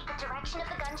locate the direction of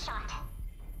the gunshot.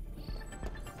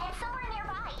 It's somewhere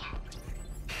nearby.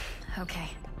 Okay.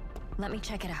 Let me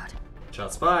check it out.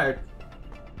 Shots fired.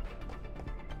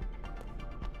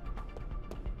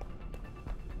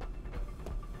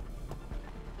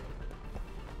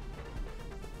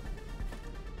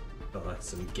 Oh, that's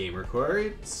some gamer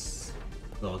quotes.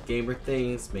 Little gamer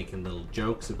things, making little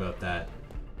jokes about that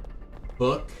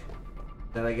book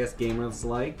that I guess gamers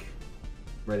like.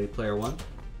 Ready Player One.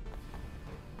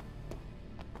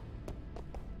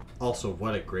 Also,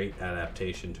 what a great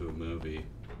adaptation to a movie.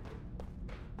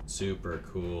 Super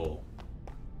cool.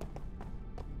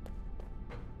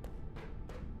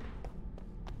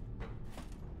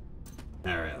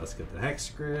 let's get the hex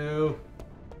screw.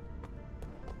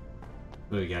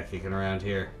 What do we got kicking around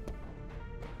here?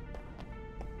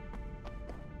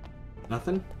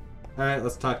 Nothing? Alright,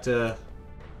 let's talk to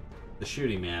the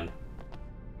shooting man.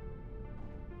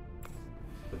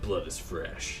 The blood is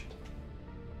fresh.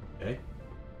 Okay.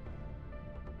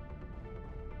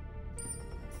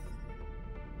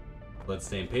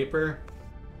 Bloodstained paper.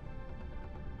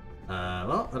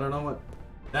 Well, I don't know what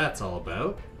that's all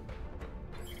about.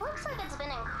 Looks like it's been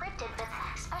encrypted with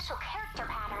special character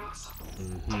patterns. To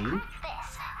Mm-hmm. crack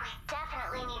this, we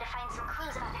definitely need to find some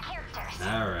clues about the characters.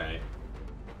 Alright.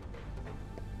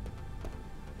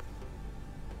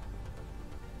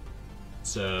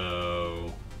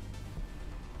 So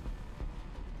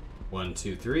 1,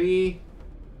 2, 3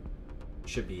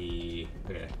 should be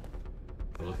okay.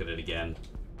 I'll look at it again.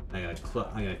 I'm gonna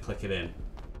click it in.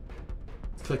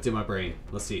 It's clicked in my brain.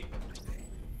 Let's see.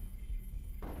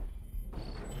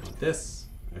 Want this.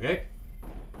 Okay.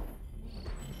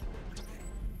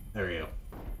 There we go.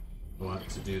 I want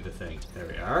to do the thing. There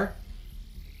we are.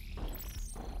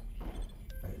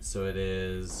 Alright, so it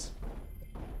is.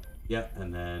 Yep,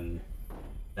 and then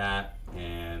that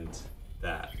and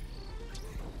that.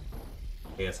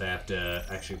 I guess I have to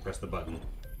actually press the button.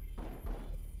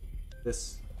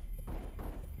 This.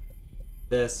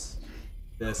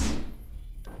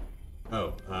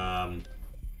 Oh,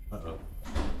 uh-oh.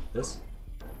 This?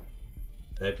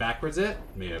 Did I backwards it?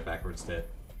 Maybe I backwards it.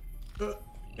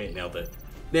 Okay, nailed it.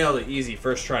 Nailed it. Easy.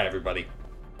 First try, everybody.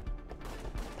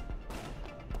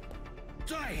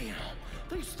 Damn!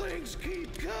 These things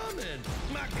keep coming!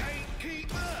 I can't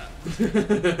keep up!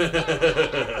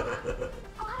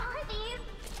 What are these?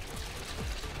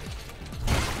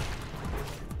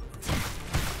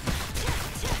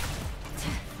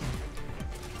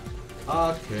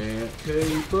 I can't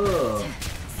keep up.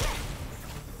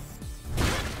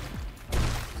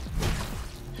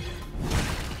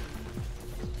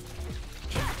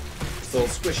 It's a little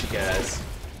squishy, guys.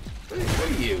 What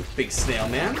are you, big snail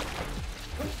man?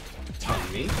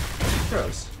 Tongue me.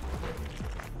 Gross.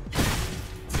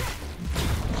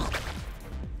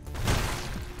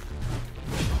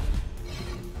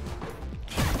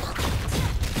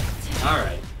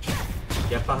 Alright.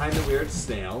 Get behind the weird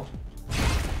snail.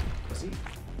 Was he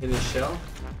in his shell?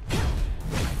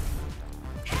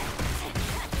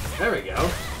 There we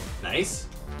go. Nice.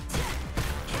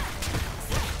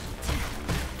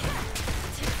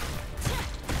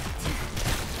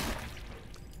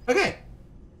 Okay.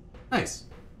 Nice.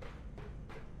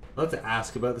 I'll have to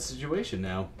ask about the situation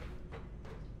now.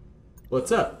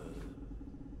 What's up?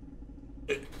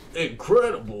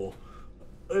 Incredible.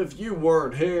 If you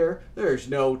weren't here, there's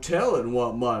no telling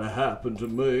what might have happened to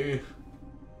me.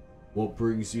 What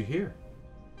brings you here?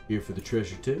 Here for the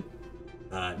treasure too?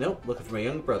 Nope, looking for my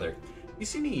young brother. You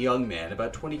seen a young man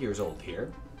about 20 years old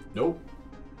here? Nope.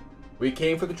 We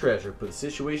came for the treasure, but the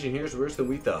situation here is worse than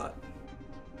we thought.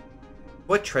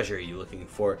 What treasure are you looking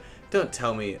for? Don't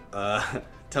tell me,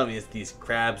 tell me it's these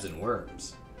crabs and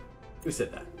worms. Who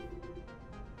said that?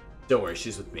 Don't worry,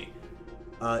 she's with me.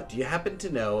 Do you happen to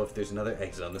know if there's another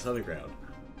exit on this underground?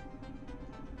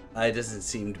 It doesn't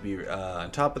seem to be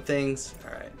on top of things.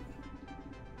 Alright.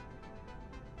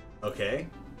 Okay.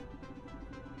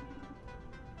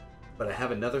 But I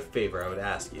have another favor I would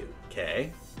ask you.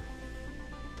 Okay.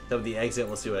 Tell me the exit and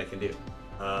we'll see what I can do.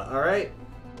 Alright.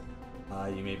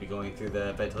 You may be going through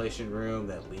the ventilation room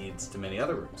that leads to many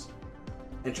other rooms.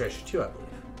 And treasure too, I believe.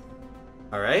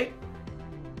 Alright.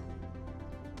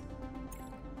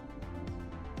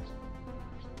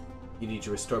 You need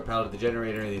to restore power to the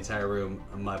generator in the entire room.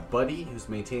 My buddy who's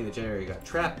maintaining the generator got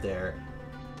trapped there.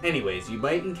 Anyways, you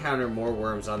might encounter more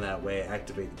worms on that way.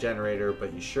 Activate the generator,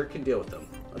 but you sure can deal with them.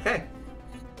 Okay.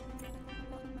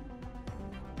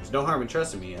 There's no harm in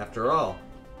trusting me. After all,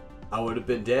 I would have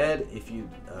been dead if you'd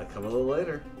come a little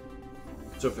later.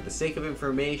 So for the sake of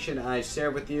information I share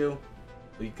with you,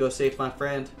 will you go save my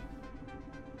friend?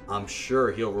 I'm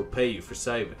sure he'll repay you for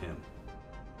saving him.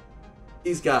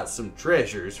 He's got some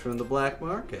treasures from the black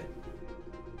market.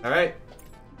 Alright.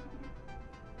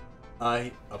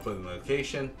 I put in the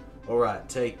location. Alright,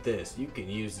 take this. You can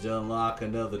use it to unlock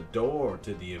another door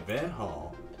to the event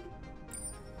hall.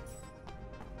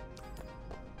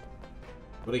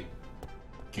 What a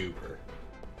goober.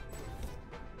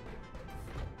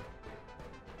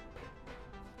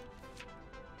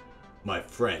 My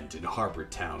friend in Harbor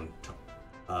Town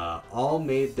all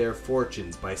made their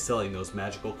fortunes by selling those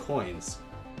magical coins.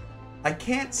 I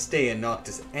can't stay in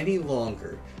Noctis any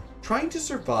longer. Trying to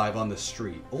survive on the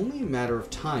street, only a matter of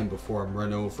time before I'm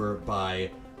run over by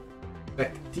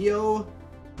Ep.2,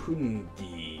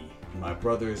 my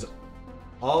brother's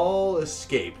all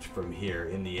escaped from here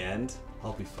in the end.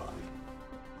 I'll be fine.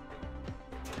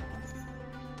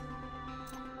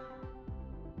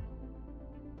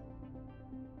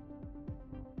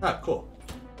 Ah, cool.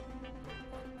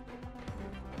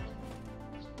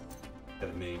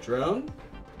 Got a mini drone.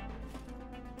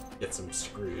 Get some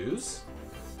screws.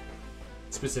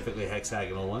 Specifically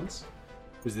hexagonal ones.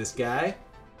 Who's this guy?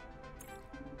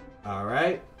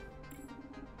 Alright.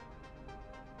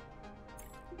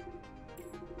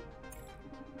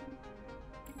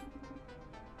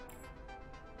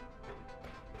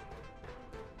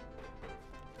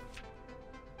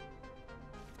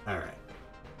 Alright.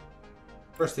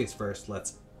 First things first,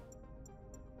 let's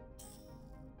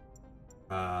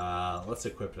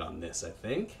equip it on this, I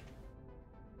think.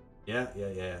 Yeah.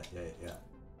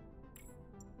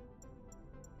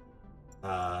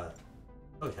 Oh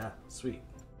yeah, sweet.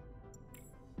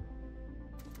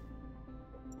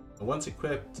 Once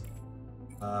equipped,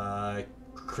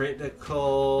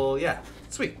 critical, yeah,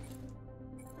 sweet.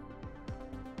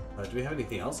 Do we have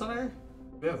anything else on our, do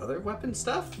we have other weapon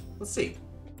stuff? Let's see.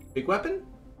 Big weapon?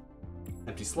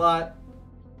 Empty slot.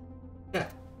 Yeah,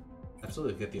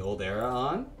 absolutely. Get the old era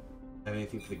on. Have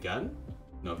anything for the gun?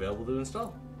 No available to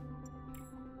install.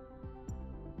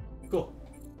 Cool.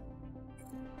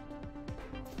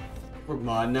 We're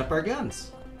modding up our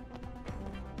guns.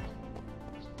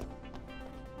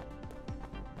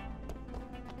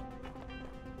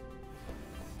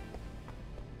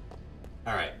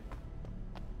 Alright.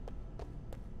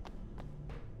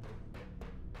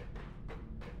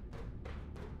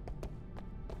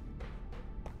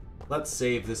 Let's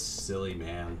save this silly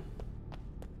man.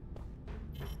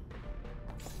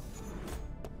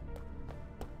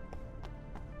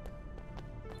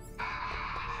 The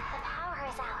power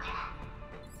is out.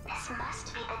 This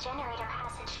must be the generator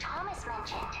passage Thomas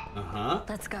mentioned. Uh-huh.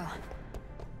 Let's go.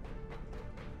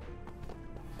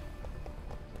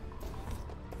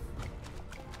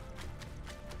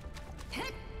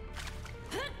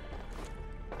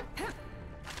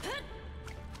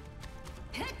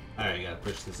 Alright, you gotta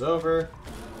push this over.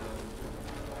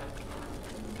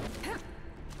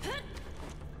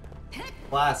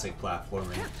 Classic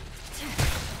platforming.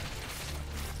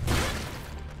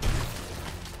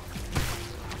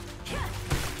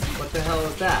 What the hell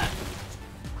is that?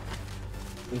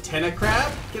 Antenna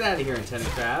crab? Get out of here, antenna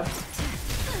crab.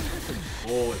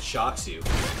 Oh, it shocks you.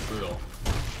 Brutal.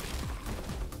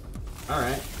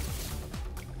 Alright.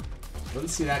 Didn't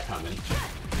see that coming.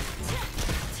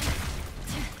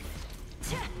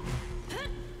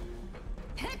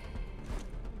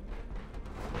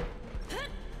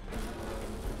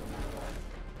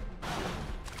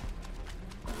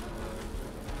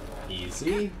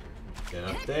 Easy. Get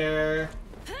up there.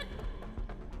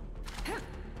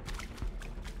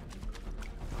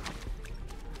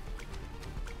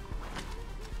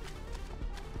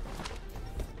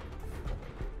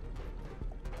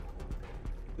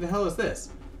 What the hell is this?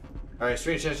 Alright,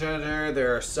 Strange Hunter,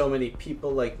 there are so many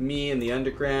people like me in the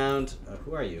underground.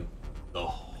 Who are you? The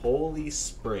Holy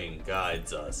Spring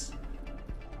guides us.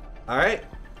 Alright.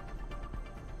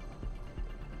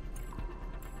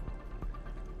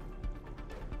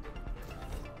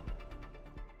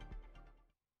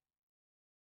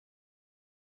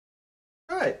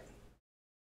 Alright.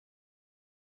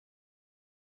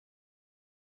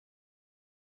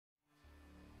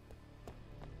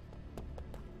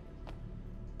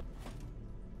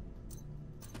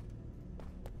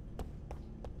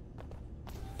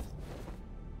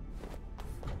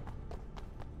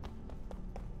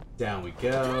 Down we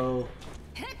go.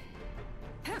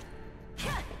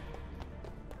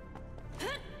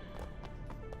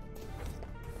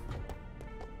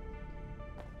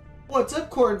 What's up,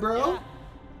 Corn Bro?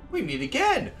 We meet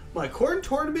again, my Corn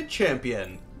Tournament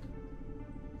champion.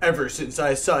 Ever since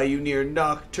I saw you near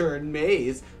Nocturne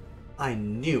Maze, I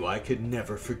knew I could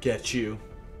never forget you.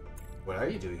 What are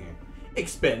you doing here?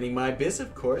 Expanding my biz,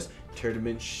 of course.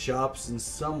 Tournament shops and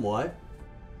somewhat.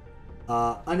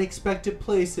 Unexpected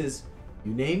places.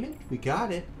 You name it, we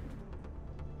got it.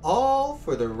 All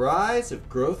for the rise of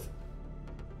growth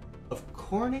of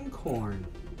corn and corn.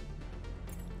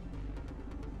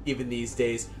 Even these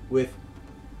days, with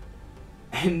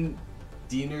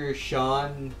Diener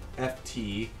Sean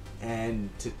FT and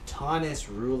Titanis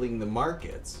ruling the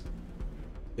markets,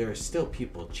 there are still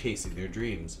people chasing their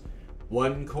dreams.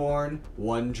 One corn,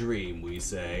 one dream, we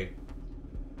say.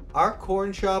 Our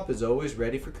corn shop is always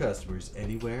ready for customers,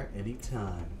 anywhere,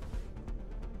 anytime.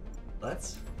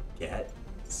 Let's get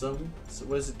some, so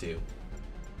what does it do?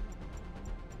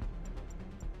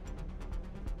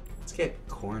 Let's get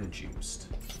corn juiced.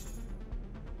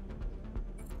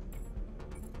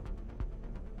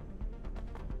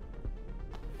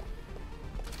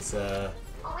 It's, We're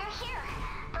here.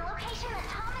 The location that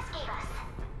Thomas gave us.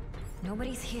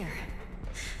 Nobody's here.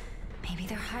 Maybe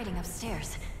they're hiding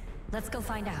upstairs. Let's go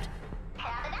find out.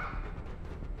 Have it up.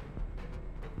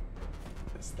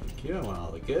 yes, thank you. I want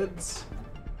all the goods.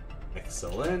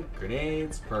 Excellent.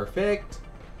 Grenades. Perfect.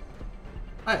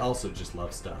 I also just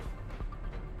love stuff.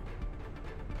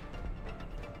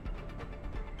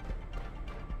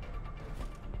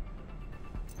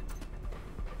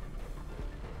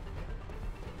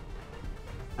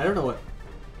 I don't know what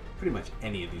pretty much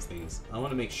any of these things. I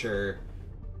want to make sure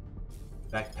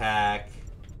backpack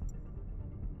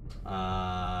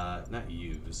not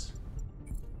use.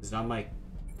 Is it on my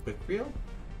quick reel?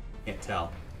 Can't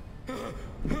tell.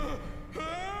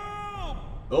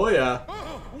 Oh yeah.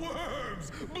 Oh,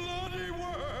 worms! Bloody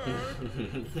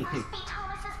worms! Must be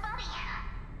Thomas's buddy.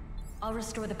 I'll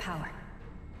restore the power.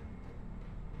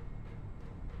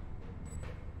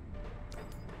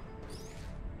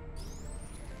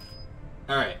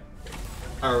 Alright.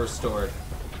 Power restored.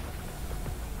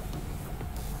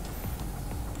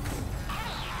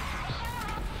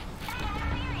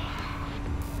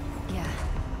 Yeah,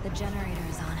 the generator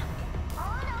is on.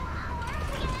 Oh no,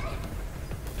 worms again.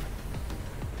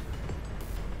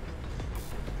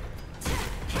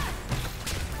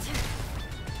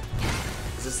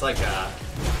 Is this like a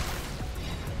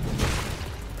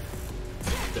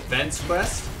defense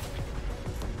quest?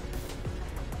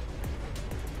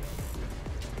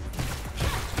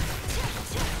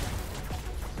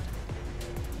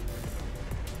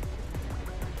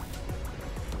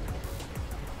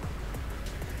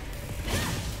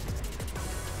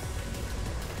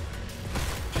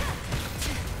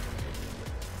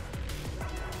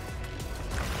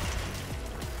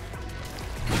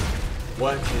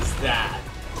 What is that?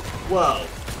 Whoa!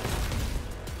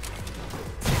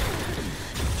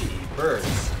 Gee,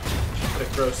 birds. What a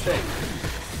gross thing.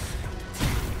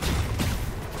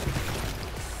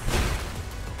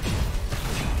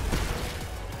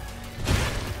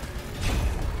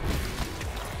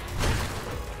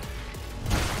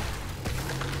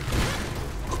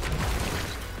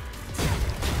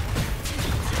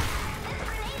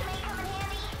 Grenade may come in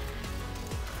handy.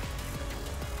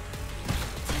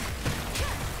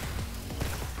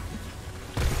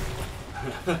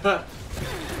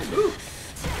 Ooh.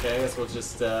 Okay, I guess we'll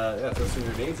just yeah, throw some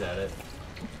grenades at it.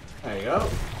 There you go.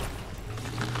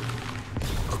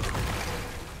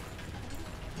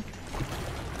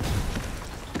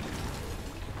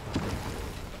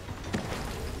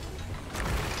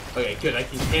 Okay, good. I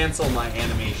can cancel my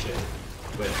animation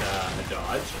with a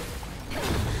dodge.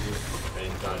 I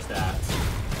didn't dodge that.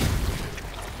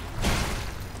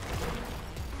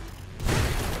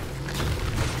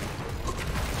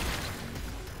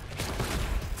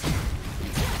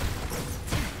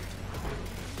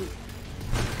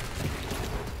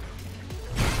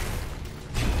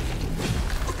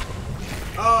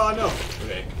 Oh no!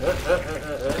 Okay.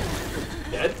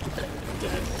 Dead?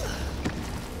 Dead.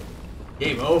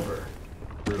 Game over.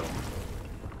 Brutal.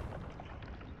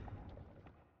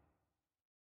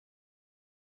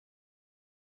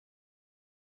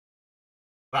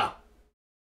 Wow.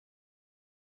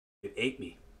 It ate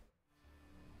me.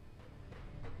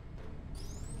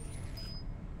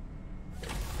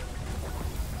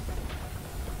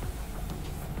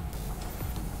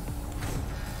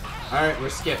 Alright, we're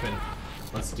skipping.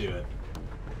 Let's do it.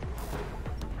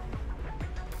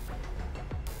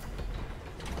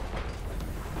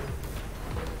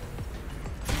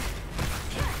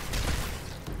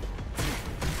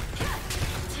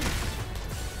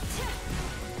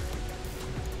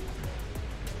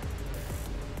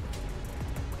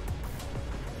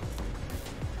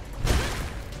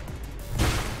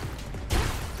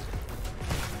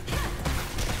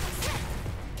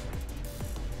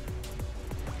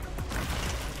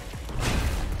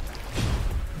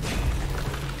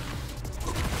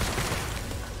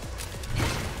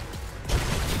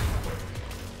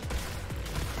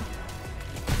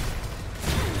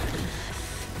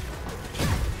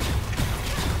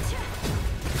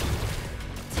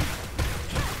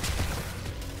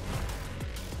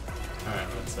 Alright,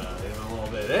 let's give him a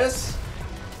little bit of this.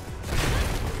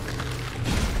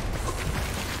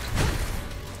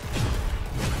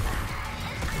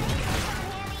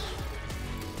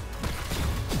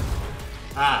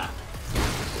 Ah.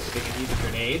 They can eat the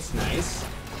grenades. Nice.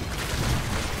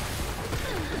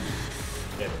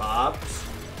 Get bobbed.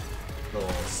 Little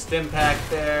stim pack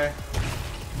there.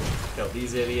 Kill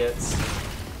these idiots.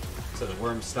 So the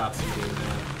worm stops them doing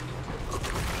that.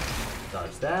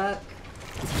 Dodge that.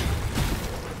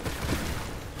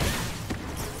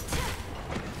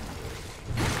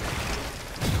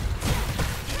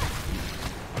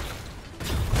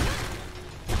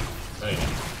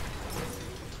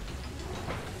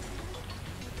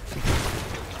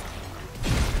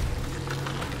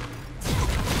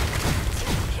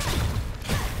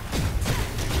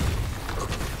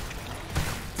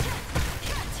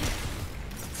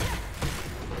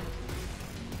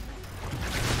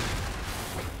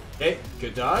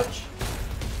 Good dodge.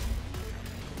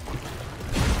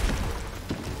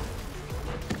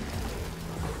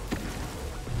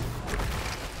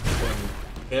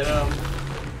 Hit him.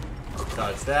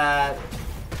 Dodge that.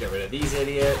 Get rid of these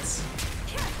idiots.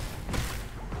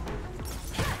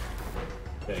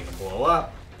 Then you can blow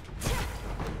up.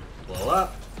 Blow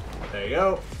up. There you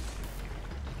go.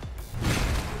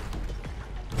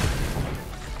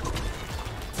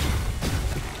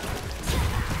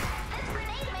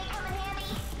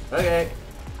 Okay.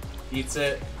 Eats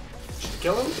it. Should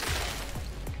kill him?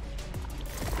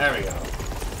 There we go.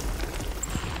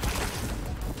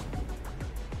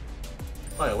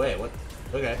 Oh, wait, what?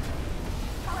 Okay.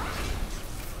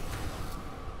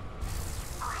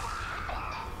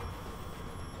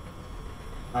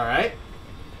 Alright.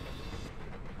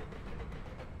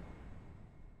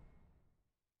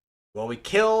 Well, we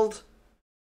killed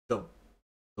the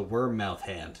worm mouth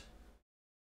hand.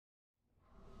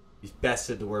 He's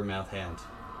bested the worm mouth hand.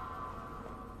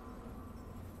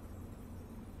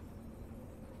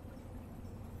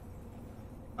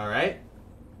 Alright.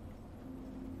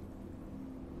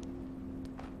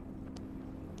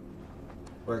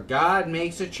 Where God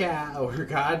makes a where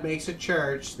God makes a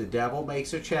church, the devil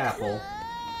makes a chapel.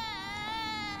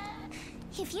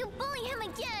 If you bully him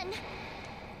again...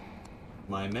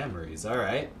 My memories,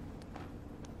 alright.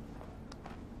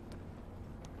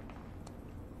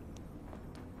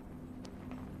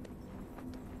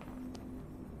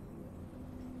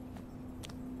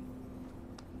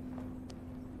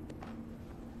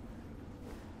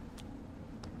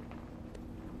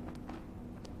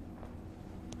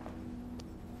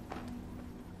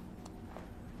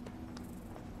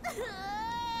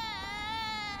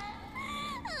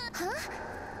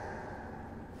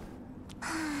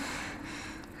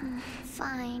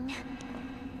 Fine.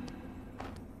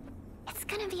 It's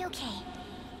gonna be okay.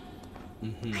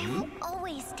 Mm-hmm. I will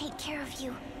always take care of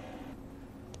you.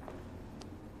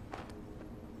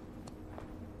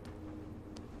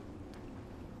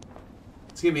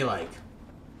 It's giving me like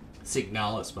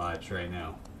Signalis vibes right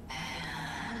now.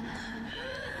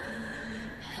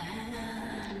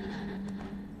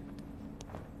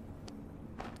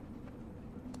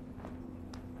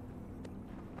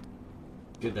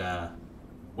 Good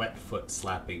wet foot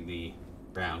slapping the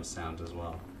ground sound as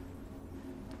well.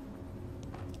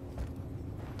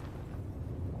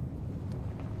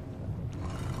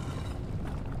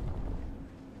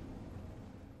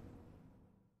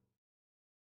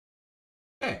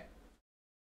 Okay.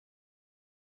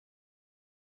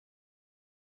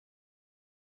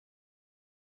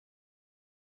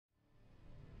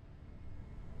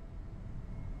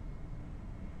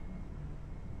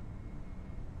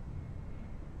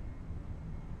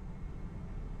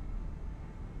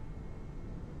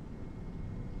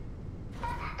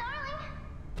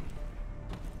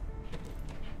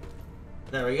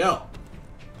 There we go.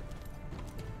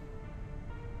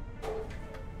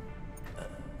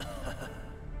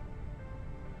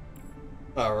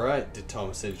 Alright, did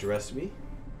Thomas say to arrest me?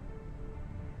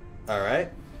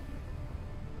 Alright.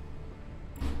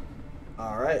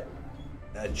 Alright.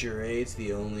 At your age,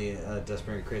 the only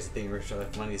desperate and crazy thing rich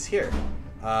life money is here.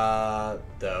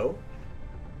 Though.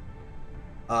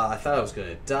 I thought I was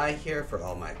gonna die here for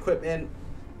all my equipment.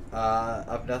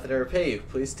 I've nothing to repay you.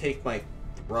 Please take my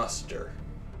thruster.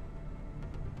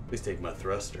 Please take my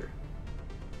thruster.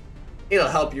 It'll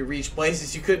help you reach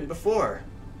places you couldn't before.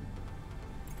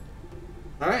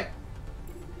 Alright.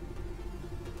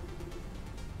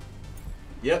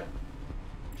 Yep.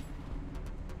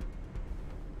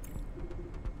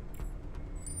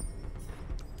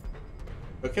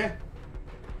 Okay.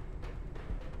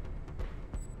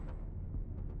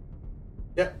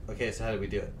 Yep. Okay, so how do we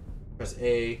do it? Press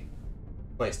A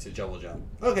twice to double jump.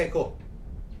 Okay, cool.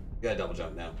 You gotta double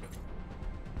jump now.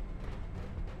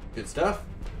 Good stuff.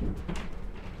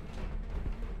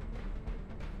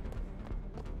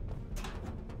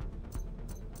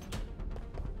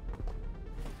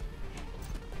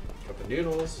 Cup of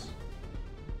noodles.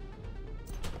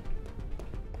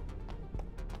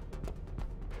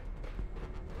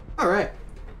 Alright.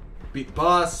 Beat the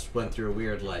boss. Went through a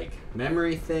weird, like,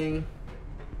 memory thing.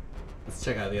 Let's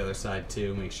check out the other side,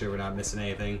 too. Make sure we're not missing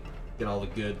anything. Get all the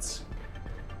goods.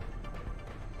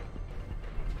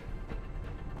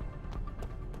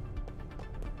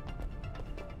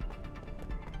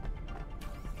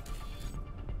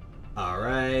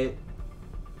 Alright.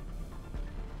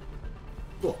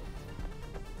 Cool.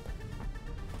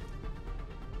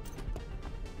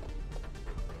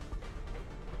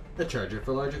 A charger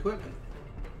for large equipment.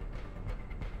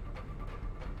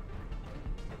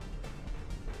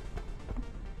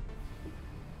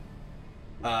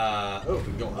 Oh, we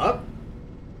can go up?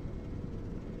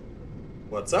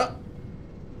 What's up?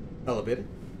 Elevator?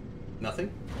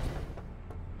 Nothing?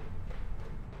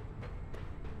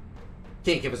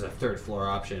 Can't give us a third floor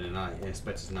option and I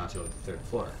expect us not to go to the third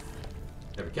floor.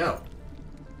 There we go.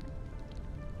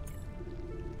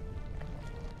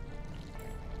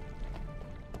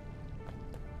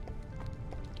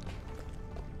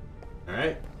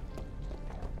 Alright.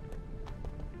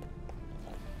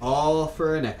 All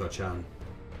for an Echo-chan.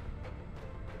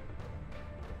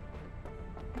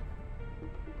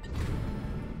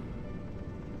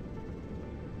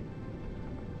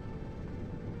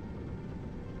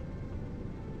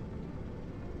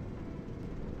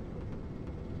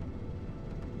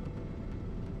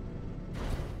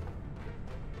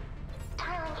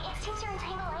 Darling, it seems your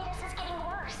entanglitis is getting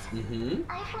worse. Mm-hmm.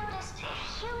 I've noticed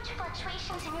huge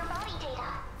fluctuations in your body data.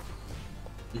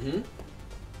 Mm-hmm.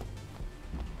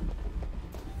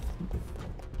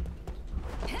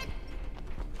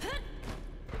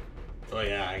 Oh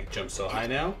yeah, I jumped so high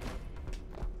now.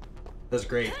 That's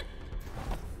great.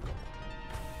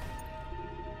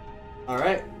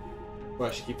 Alright. Why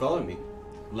should you keep following me?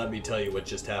 Let me tell you what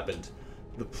just happened.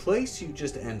 The place you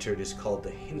just entered is called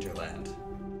the Hinterland.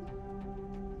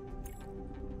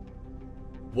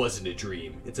 Wasn't a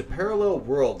dream. It's a parallel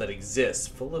world that exists,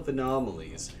 full of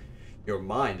anomalies. Your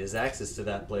mind has access to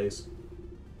that place.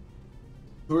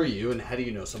 Who are you and how do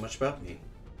you know so much about me?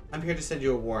 I'm here to send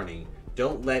you a warning.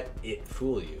 Don't let it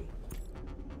fool you.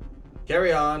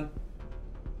 Carry on.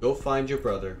 Go find your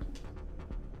brother.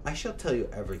 I shall tell you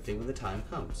everything when the time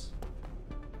comes.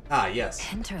 Ah, yes.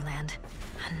 Hinterland?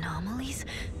 Anomalies?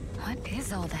 What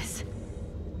is all this?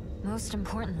 Most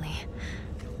importantly,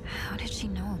 how did she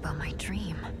know about my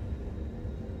dream?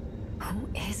 Who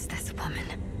is this woman?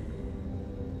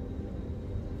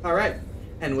 Alright,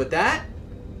 and with that,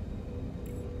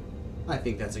 I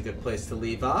think that's a good place to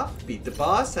leave off. Beat the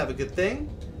boss, have a good thing.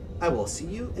 I will see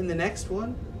you in the next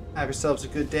one. Have yourselves a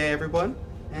good day, everyone.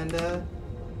 And,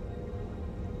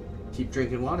 keep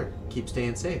drinking water. Keep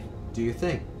staying safe. Do your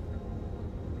thing.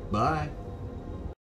 Bye.